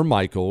Chris or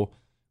Michael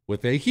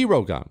with a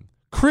hero gun.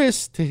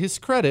 Chris, to his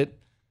credit,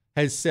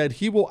 has said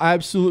he will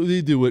absolutely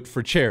do it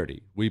for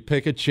charity. We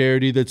pick a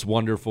charity that's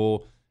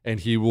wonderful, and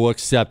he will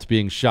accept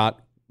being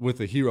shot with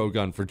a hero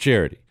gun for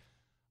charity.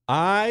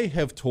 I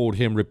have told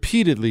him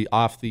repeatedly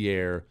off the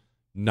air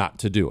not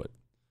to do it.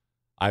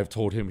 I've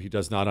told him he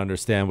does not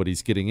understand what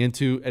he's getting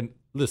into. And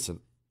listen,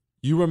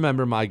 you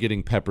remember my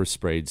getting pepper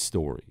sprayed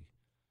story.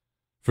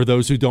 For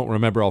those who don't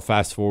remember, I'll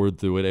fast forward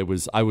through it.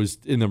 I was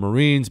in the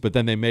Marines, but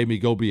then they made me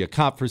go be a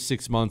cop for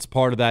 6 months.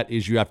 Part of that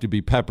is you have to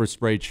be pepper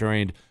spray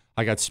trained.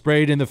 I got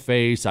sprayed in the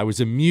face. I was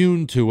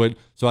immune to it,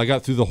 so I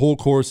got through the whole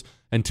course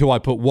until I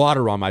put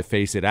water on my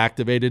face. It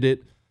activated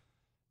it.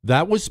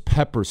 That was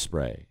pepper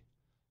spray.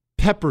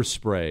 Pepper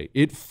spray.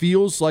 It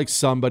feels like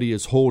somebody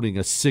is holding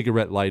a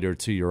cigarette lighter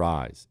to your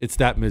eyes. It's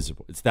that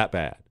miserable. It's that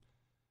bad.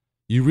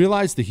 You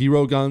realize the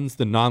hero guns,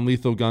 the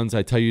non-lethal guns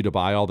I tell you to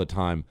buy all the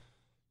time,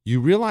 you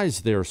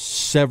realize they're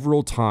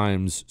several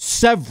times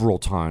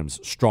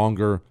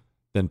stronger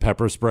than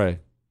pepper spray.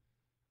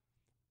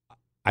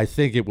 I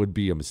think it would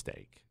be a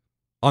mistake.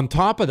 On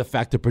top of the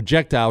fact the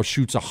projectile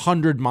shoots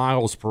 100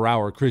 miles per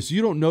hour, Chris,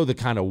 you don't know the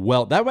kind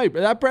of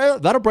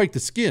that'll break the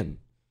skin.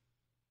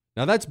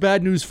 Now that's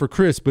bad news for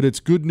Chris, but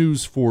it's good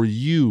news for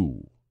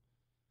you.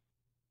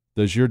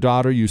 Does your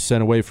daughter you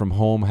sent away from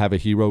home have a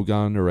hero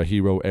gun or a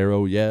hero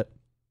arrow yet?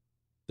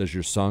 Does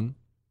your son?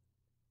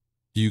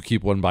 Do you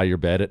keep one by your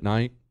bed at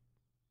night?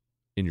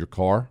 In your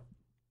car?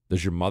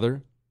 Does your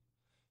mother?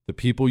 The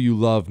people you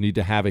love need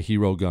to have a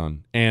hero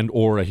gun and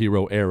or a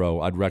hero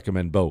arrow. I'd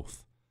recommend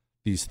both.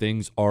 These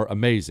things are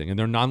amazing, and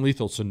they're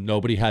non-lethal, so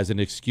nobody has an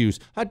excuse.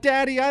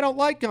 Daddy, I don't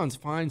like guns.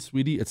 Fine,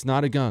 sweetie, it's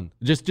not a gun.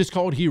 Just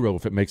call it hero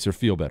if it makes her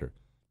feel better.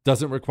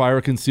 Doesn't require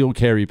a concealed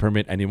carry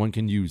permit. Anyone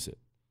can use it.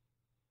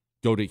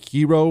 Go to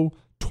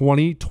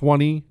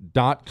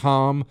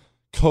hero2020.com.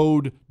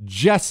 Code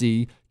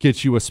Jesse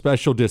gets you a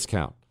special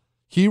discount.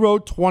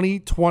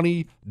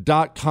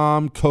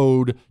 Hero2020.com,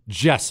 code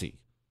Jesse.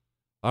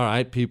 All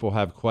right, people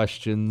have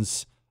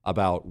questions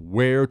about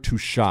where to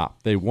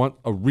shop. They want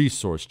a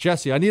resource.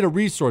 Jesse, I need a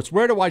resource.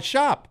 Where do I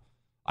shop?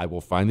 I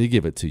will finally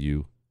give it to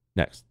you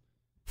next.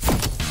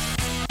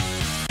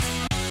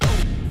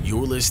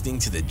 You're listening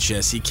to The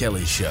Jesse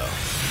Kelly Show.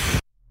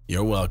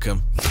 You're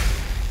welcome.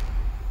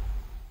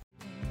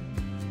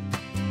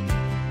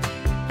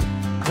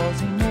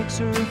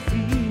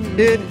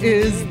 It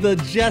is The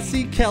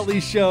Jesse Kelly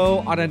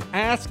Show on an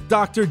Ask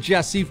Dr.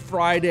 Jesse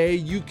Friday.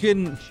 You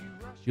can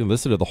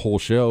listen to the whole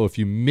show if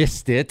you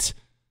missed it.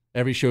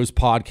 Every show's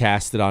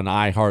podcasted on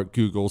iHeart,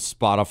 Google,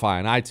 Spotify,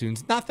 and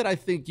iTunes. Not that I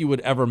think you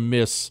would ever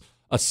miss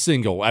a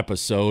single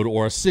episode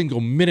or a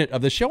single minute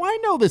of the show. I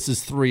know this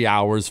is 3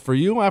 hours for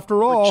you,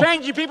 after all. We're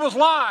changing people's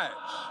lives.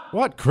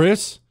 What,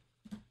 Chris?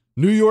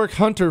 New York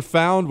hunter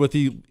found with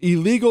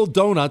illegal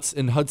donuts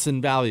in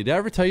Hudson Valley. Did I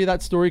ever tell you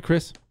that story,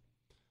 Chris?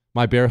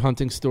 My bear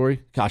hunting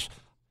story? Gosh,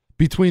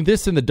 between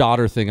this and the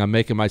daughter thing, I'm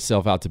making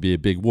myself out to be a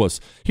big wuss.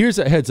 Here's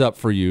a heads up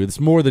for you. It's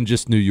more than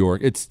just New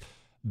York. It's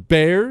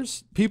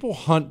bears. People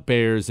hunt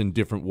bears in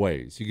different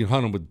ways. You can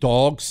hunt them with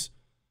dogs.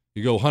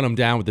 You go hunt them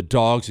down with the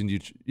dogs, and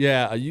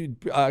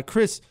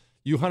Chris,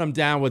 you hunt them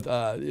down with.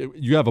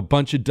 You have a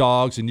bunch of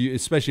dogs, and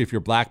especially if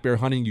you're black bear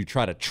hunting, you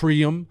try to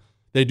tree them.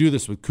 They do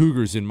this with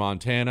cougars in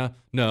Montana.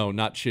 No,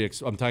 not chicks.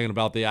 I'm talking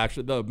about the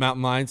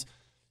mountain lions.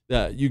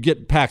 You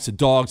get packs of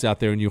dogs out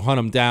there, and you hunt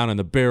them down, and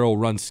the bear will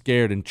run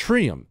scared and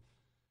tree them.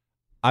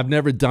 I've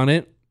never done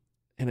it,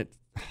 and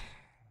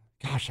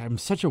gosh, I'm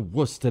such a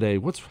wuss today.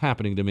 What's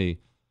happening to me?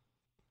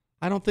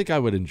 I don't think I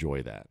would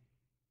enjoy that.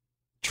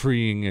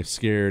 Treeing a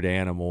scared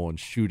animal and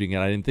shooting it.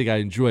 I didn't think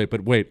I'd enjoy it,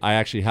 but wait, I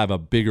actually have a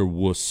bigger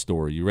wuss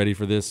story. You ready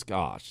for this?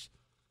 Gosh.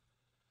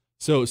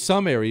 So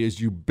some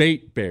areas you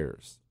bait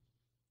bears,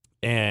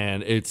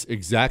 and it's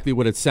exactly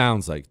what it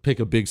sounds like. Pick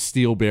a big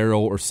steel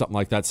barrel or something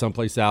like that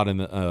someplace out in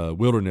the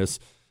wilderness,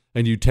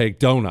 and you take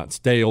donuts,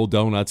 day-old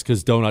donuts,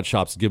 because donut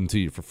shops give them to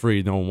you for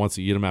free. No one wants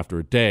to eat them after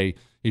a day.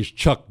 You just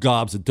chuck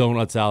gobs of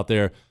donuts out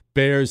there.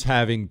 Bears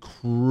have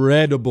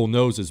incredible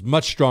noses,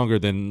 much stronger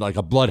than like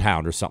a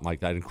bloodhound or something like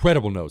that.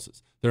 Incredible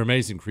noses. They're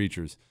amazing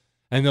creatures.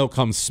 And they'll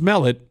come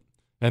smell it,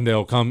 and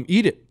they'll come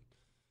eat it.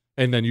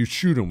 And then you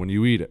shoot them when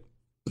you eat it.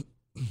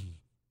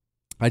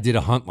 I did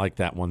a hunt like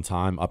that one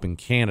time up in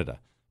Canada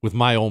with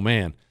my old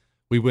man.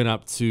 We went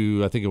up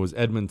to, I think it was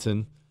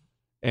Edmonton,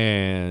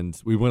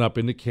 and we went up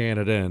into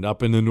Canada and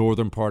up in the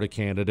northern part of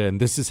Canada, and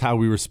this is how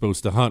we were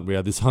supposed to hunt. We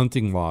had this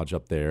hunting lodge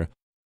up there.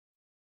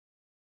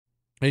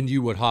 And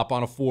you would hop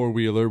on a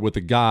four-wheeler with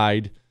a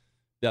guide.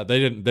 Yeah,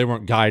 they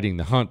weren't guiding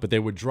the hunt, but they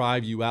would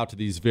drive you out to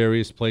these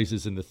various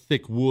places in the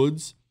thick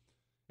woods,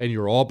 and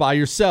you're all by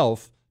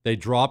yourself. They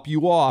drop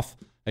you off,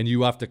 and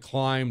you have to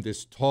climb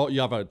this tall. You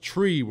have a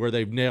tree where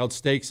they've nailed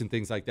stakes and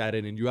things like that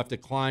in, and you have to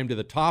climb to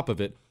the top of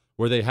it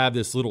where they have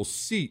this little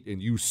seat,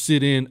 and you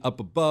sit in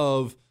up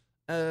above.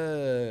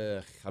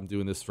 I'm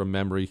doing this from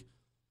memory.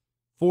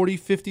 40,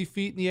 50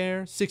 feet in the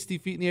air, 60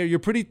 feet in the air. You're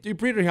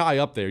pretty high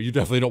up there. You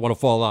definitely don't want to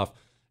fall off.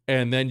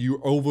 And then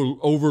you're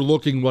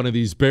overlooking one of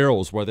these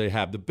barrels where they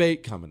have the bait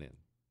coming in.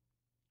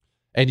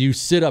 And you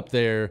sit up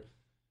there.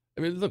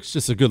 I mean, it looks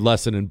just a good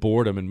lesson in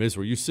boredom and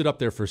misery. You sit up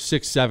there for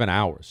 6-7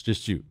 hours,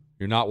 just you.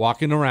 You're not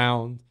walking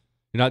around.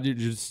 You're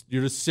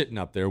just sitting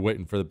up there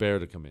waiting for the bear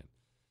to come in.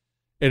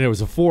 And it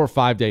was a 4 or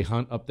 5 day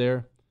hunt up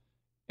there.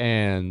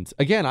 And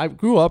again, I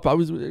grew up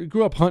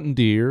hunting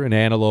deer and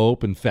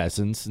antelope and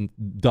pheasants and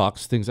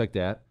ducks, things like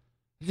that.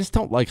 I just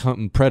don't like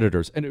hunting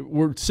predators. And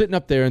we're sitting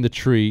up there in the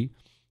tree.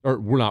 Or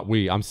we're not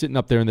I'm sitting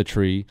up there in the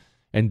tree,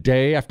 and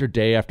day after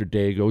day after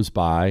day goes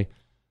by,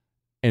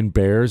 and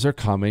bears are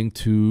coming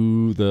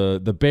to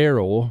the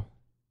barrel,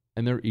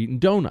 and they're eating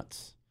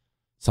donuts.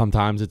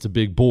 Sometimes it's a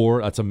big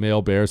boar, that's a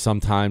male bear.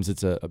 Sometimes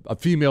it's a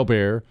female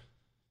bear.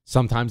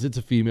 Sometimes it's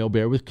a female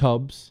bear with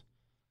cubs.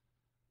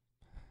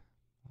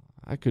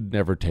 I could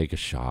never take a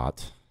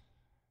shot.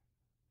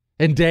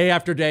 And day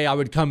after day, I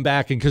would come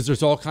back, and because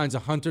there's all kinds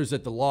of hunters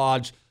at the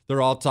lodge,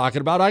 they're all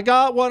talking about, I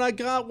got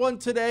one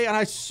today, and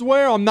I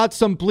swear I'm not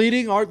some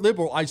bleeding art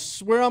liberal. I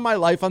swear on my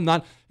life I'm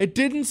not. It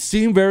didn't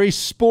seem very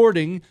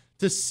sporting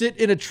to sit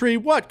in a tree.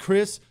 What,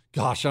 Chris?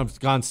 Gosh, I've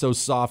gone so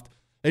soft.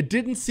 It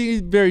didn't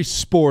seem very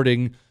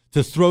sporting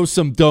to throw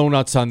some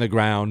donuts on the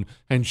ground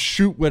and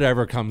shoot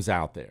whatever comes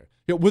out there.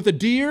 With a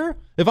deer,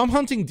 if I'm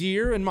hunting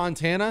deer in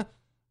Montana,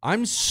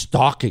 I'm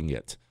stalking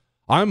it.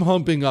 I'm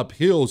humping up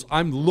hills.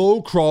 I'm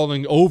low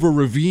crawling over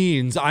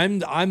ravines.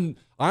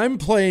 I'm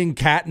playing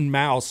cat and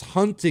mouse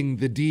hunting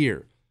the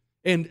deer.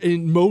 And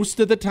most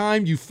of the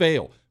time you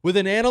fail. With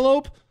an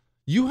antelope,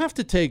 you have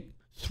to take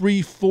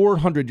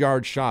 300-400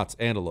 yard shots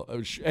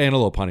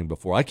antelope hunting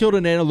before. I killed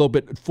an antelope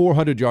at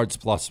 400 yards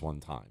plus one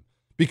time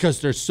because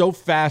they're so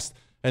fast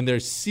and they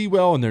see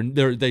well and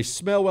they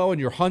smell well, and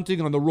you're hunting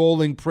on the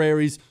rolling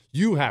prairies.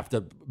 You have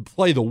to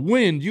play the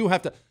wind.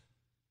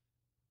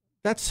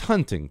 That's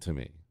hunting to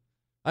me.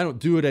 I don't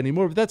do it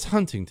anymore, but that's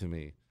hunting to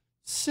me.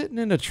 Sitting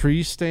in a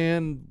tree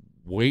stand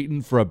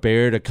waiting for a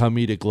bear to come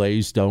eat a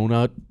glazed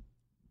donut,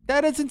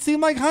 that doesn't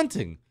seem like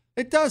hunting.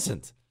 It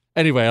doesn't.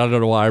 Anyway, I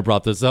don't know why I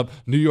brought this up.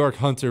 New York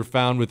hunter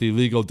found with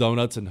illegal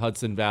donuts in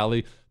Hudson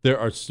Valley. There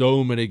are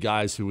so many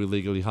guys who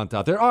illegally hunt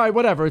out there. All right,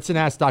 whatever. It's an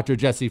Ask Dr.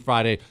 Jesse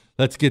Friday.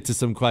 Let's get to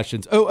some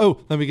questions. Oh,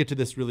 let me get to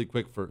this really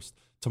quick first.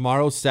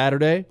 Tomorrow's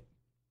Saturday.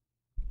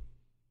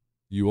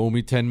 You owe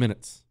me 10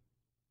 minutes.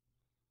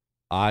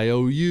 I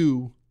owe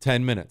you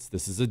 10 minutes.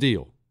 This is a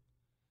deal.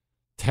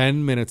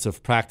 10 minutes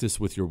of practice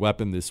with your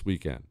weapon this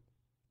weekend.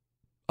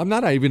 I'm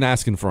not even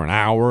asking for an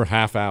hour,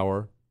 half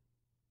hour,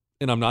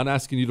 and I'm not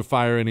asking you to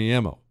fire any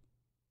ammo.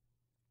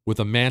 With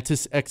a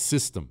Mantis X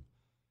system,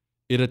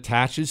 it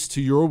attaches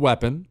to your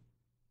weapon.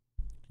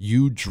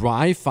 You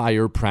dry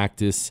fire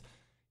practice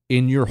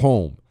in your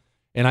home.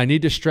 And I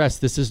need to stress,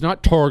 this is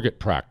not target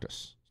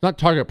practice. It's not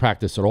target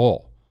practice at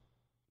all.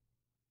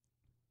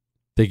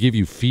 They give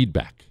you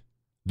feedback.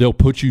 They'll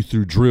put you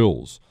through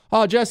drills.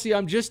 Oh, Jesse,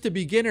 I'm just a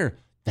beginner.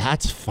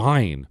 That's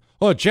fine.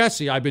 Oh,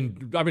 Jesse, I've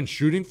been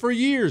shooting for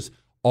years.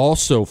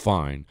 Also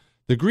fine.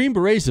 The Green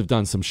Berets have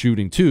done some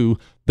shooting too.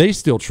 They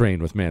still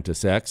train with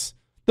Mantis X.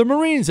 The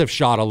Marines have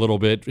shot a little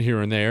bit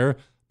here and there.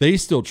 They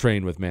still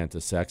train with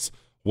Mantis X.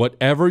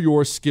 Whatever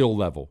your skill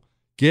level,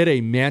 get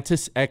a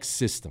Mantis X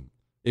system.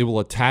 It will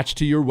attach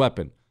to your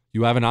weapon.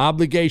 You have an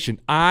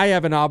obligation. I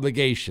have an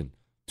obligation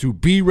to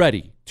be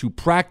ready, to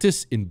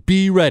practice and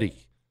be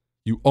ready.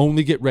 You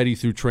only get ready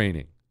through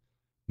training.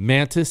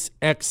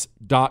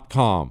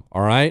 MantisX.com,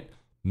 all right?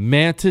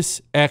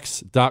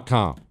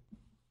 MantisX.com.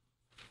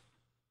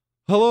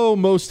 Hello,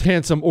 most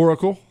handsome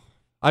Oracle.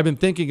 I've been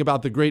thinking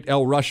about the great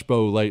El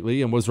Rushbo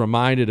lately and was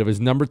reminded of his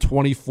number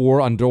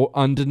 24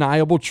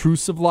 undeniable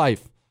truths of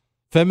life.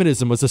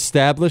 Feminism was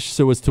established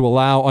so as to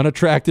allow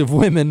unattractive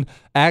women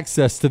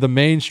access to the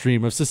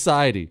mainstream of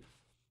society.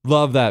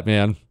 Love that,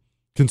 man.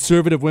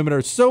 Conservative women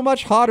are so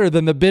much hotter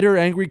than the bitter,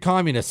 angry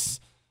communists.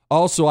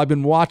 Also, I've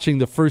been watching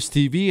the First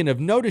TV and have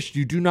noticed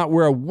you do not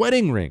wear a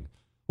wedding ring.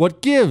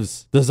 What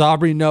gives? Does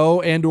Aubrey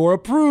know and or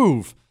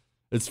approve?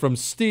 It's from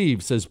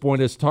Steve, says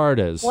Buenas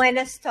tardes.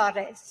 Buenas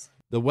tardes.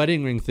 The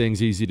wedding ring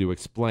thing's easy to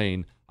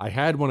explain. I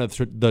had one of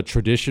the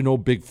traditional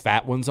big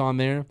fat ones on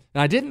there,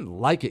 and I didn't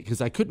like it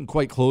because I couldn't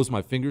quite close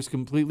my fingers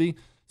completely.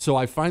 So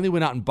I finally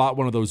went out and bought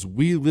one of those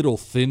wee little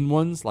thin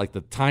ones, like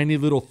the tiny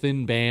little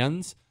thin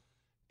bands.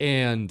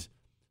 And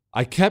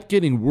I kept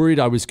getting worried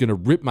I was going to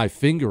rip my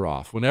finger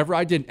off. Whenever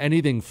I did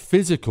anything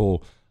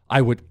physical,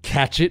 I would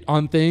catch it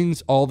on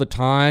things all the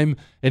time,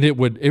 and it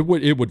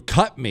would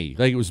cut me.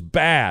 Like, it was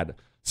bad.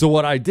 So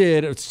what I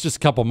did, it's just a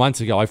couple months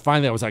ago, I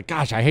was like,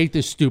 gosh, I hate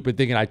this stupid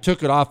thing, and I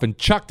took it off and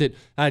chucked it,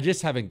 and I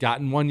just haven't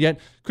gotten one yet.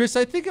 Chris,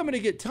 I think I'm going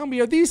to tell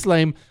me, are these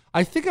lame?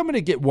 I think I'm going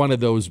to get one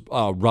of those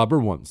rubber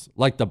ones,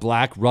 like the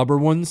black rubber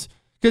ones,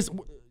 because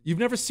you've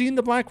never seen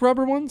the black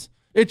rubber ones?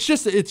 It's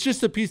just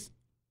a piece.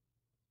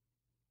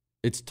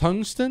 It's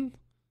tungsten?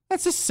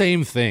 That's the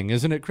same thing,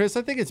 isn't it, Chris?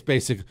 I think it's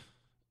basic.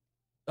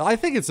 I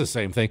think it's the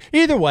same thing.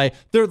 Either way,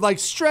 they're like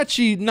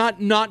stretchy,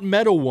 not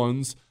metal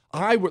ones.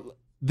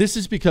 This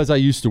is because I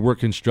used to work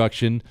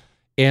construction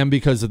and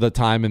because of the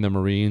time in the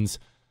Marines.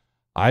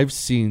 I've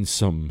seen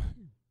some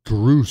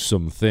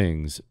gruesome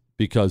things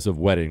because of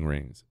wedding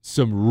rings.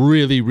 Some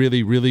really,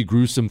 really, really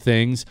gruesome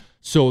things.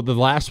 So the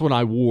last one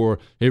I wore,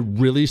 it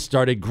really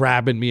started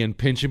grabbing me and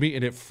pinching me,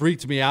 and it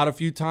freaked me out a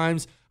few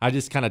times. I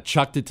just kind of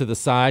chucked it to the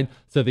side.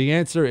 So the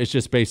answer is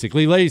just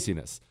basically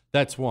laziness.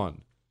 That's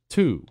one.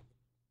 Two,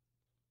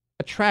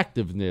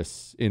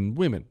 attractiveness in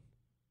women.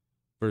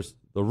 Versus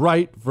the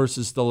right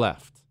versus the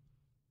left.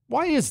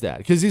 Why is that?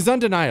 Because he's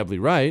undeniably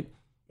right.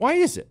 Why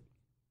is it?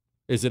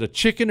 Is it a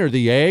chicken or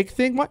the egg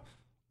thing?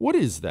 What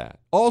is that?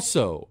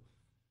 Also,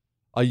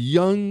 a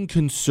young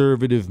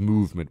conservative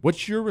movement.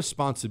 What's your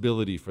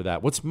responsibility for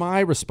that? What's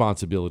my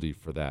responsibility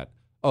for that?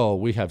 Oh,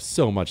 we have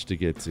so much to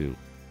get to.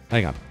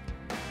 Hang on.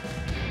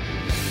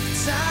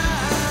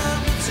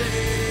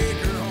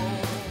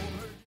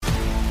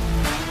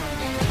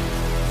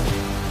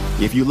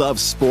 If you love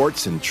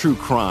sports and true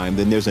crime,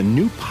 then there's a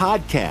new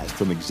podcast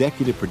from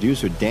executive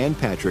producer Dan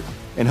Patrick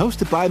and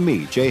hosted by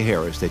me, Jay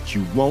Harris, that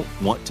you won't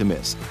want to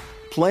miss.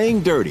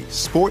 Playing Dirty: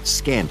 Sports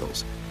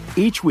Scandals.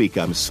 Each week,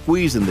 I'm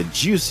squeezing the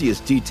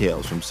juiciest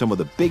details from some of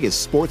the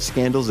biggest sports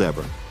scandals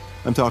ever.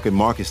 I'm talking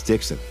Marcus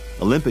Dixon,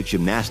 Olympic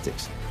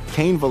gymnastics,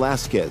 Cain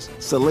Velasquez,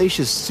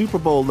 salacious Super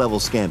Bowl-level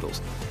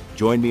scandals.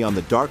 Join me on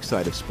the dark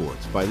side of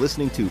sports by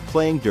listening to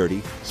Playing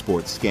Dirty: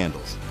 Sports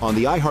Scandals on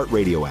the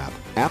iHeartRadio app,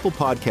 Apple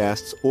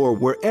Podcasts, or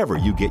wherever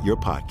you get your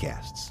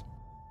podcasts.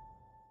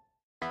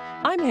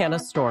 I'm Hannah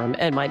Storm,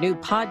 and my new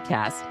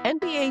podcast,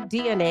 NBA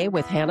DNA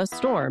with Hannah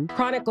Storm,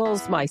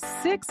 chronicles my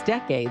 6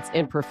 decades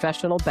in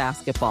professional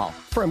basketball.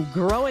 From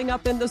growing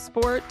up in the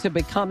sport to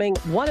becoming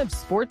one of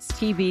sports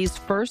TV's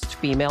first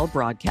female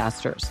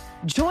broadcasters.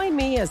 Join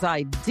me as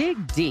I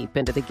dig deep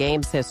into the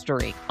game's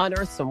history,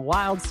 unearth some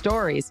wild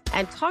stories,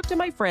 and talk to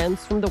my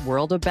friends from the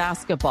world of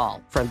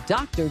basketball, from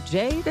Dr.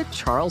 J to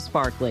Charles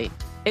Barkley.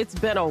 It's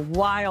been a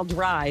wild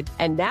ride,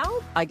 and now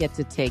I get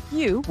to take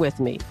you with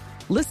me.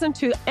 Listen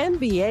to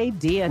NBA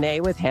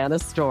DNA with Hannah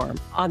Storm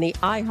on the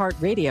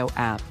iHeartRadio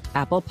app,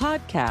 Apple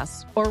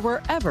Podcasts, or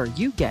wherever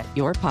you get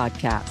your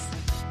podcasts.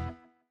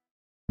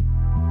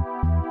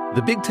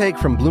 The Big Take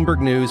from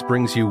Bloomberg News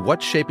brings you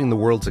what's shaping the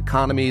world's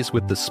economies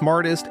with the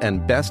smartest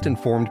and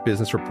best-informed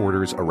business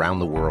reporters around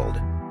the world.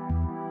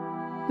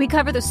 We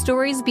cover the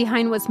stories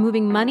behind what's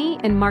moving money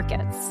and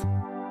markets.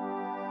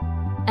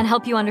 and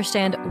help you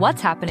understand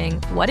what's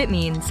happening, what it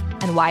means,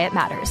 and why it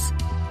matters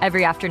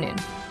every afternoon.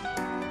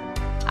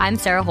 I'm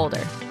Sarah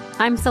Holder.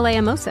 I'm Saleha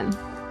Mohsin.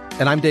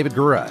 And I'm David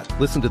Gura.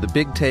 Listen to The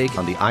Big Take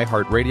on the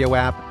iHeartRadio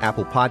app,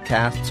 Apple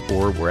Podcasts,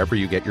 or wherever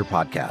you get your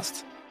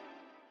podcasts.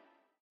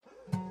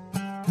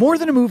 More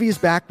Than a Movie is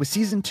back with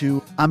Season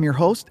 2. I'm your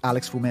host,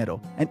 Alex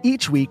Fumero. And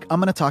each week, I'm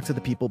going to talk to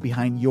the people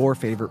behind your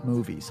favorite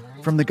movies.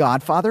 From The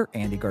Godfather,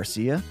 Andy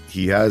Garcia.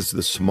 He has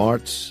the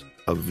smarts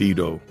of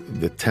Vito,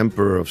 the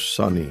temper of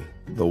Sonny,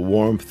 the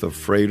warmth of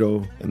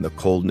Fredo, and the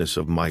coldness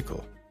of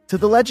Michael. To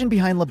the legend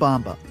behind La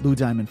Bamba, Lou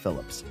Diamond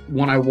Phillips.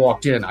 When I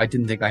walked in, I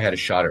didn't think I had a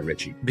shot at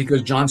Richie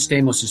because John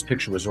Stamos'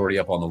 picture was already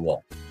up on the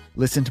wall.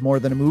 Listen to More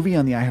Than a Movie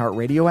on the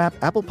iHeartRadio app,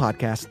 Apple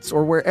Podcasts,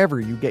 or wherever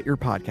you get your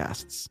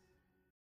podcasts.